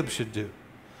what Caleb should do.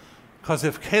 Because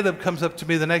if Caleb comes up to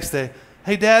me the next day,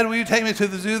 hey, Dad, will you take me to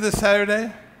the zoo this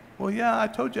Saturday? Well, yeah, I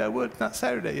told you I would. It's not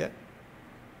Saturday yet.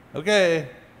 Okay.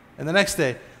 And the next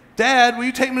day, Dad, will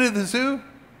you take me to the zoo?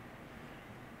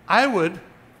 I would.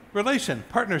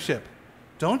 Partnership.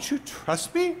 Don't you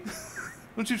trust me?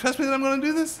 Don't you trust me that I'm going to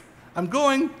do this? I'm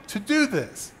going to do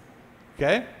this.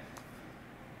 Okay?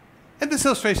 And this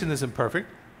illustration isn't perfect.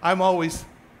 I'm always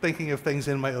thinking of things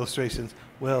in my illustrations.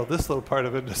 Well, this little part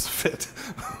of it doesn't fit.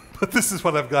 But this is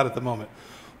what I've got at the moment.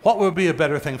 What would be a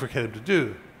better thing for Caleb to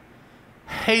do?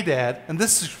 Hey, Dad, and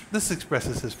this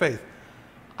expresses his faith.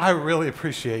 I really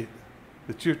appreciate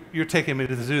that you're taking me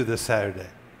to the zoo this Saturday.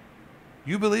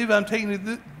 You believe I'm taking you to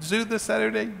the zoo this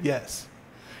Saturday? Yes.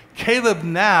 Caleb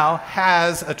now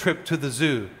has a trip to the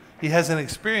zoo. He hasn't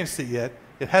experienced it yet.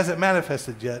 It hasn't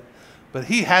manifested yet, but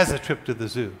he has a trip to the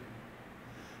zoo.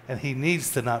 And he needs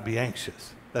to not be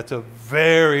anxious. That's a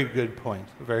very good point,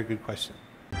 a very good question.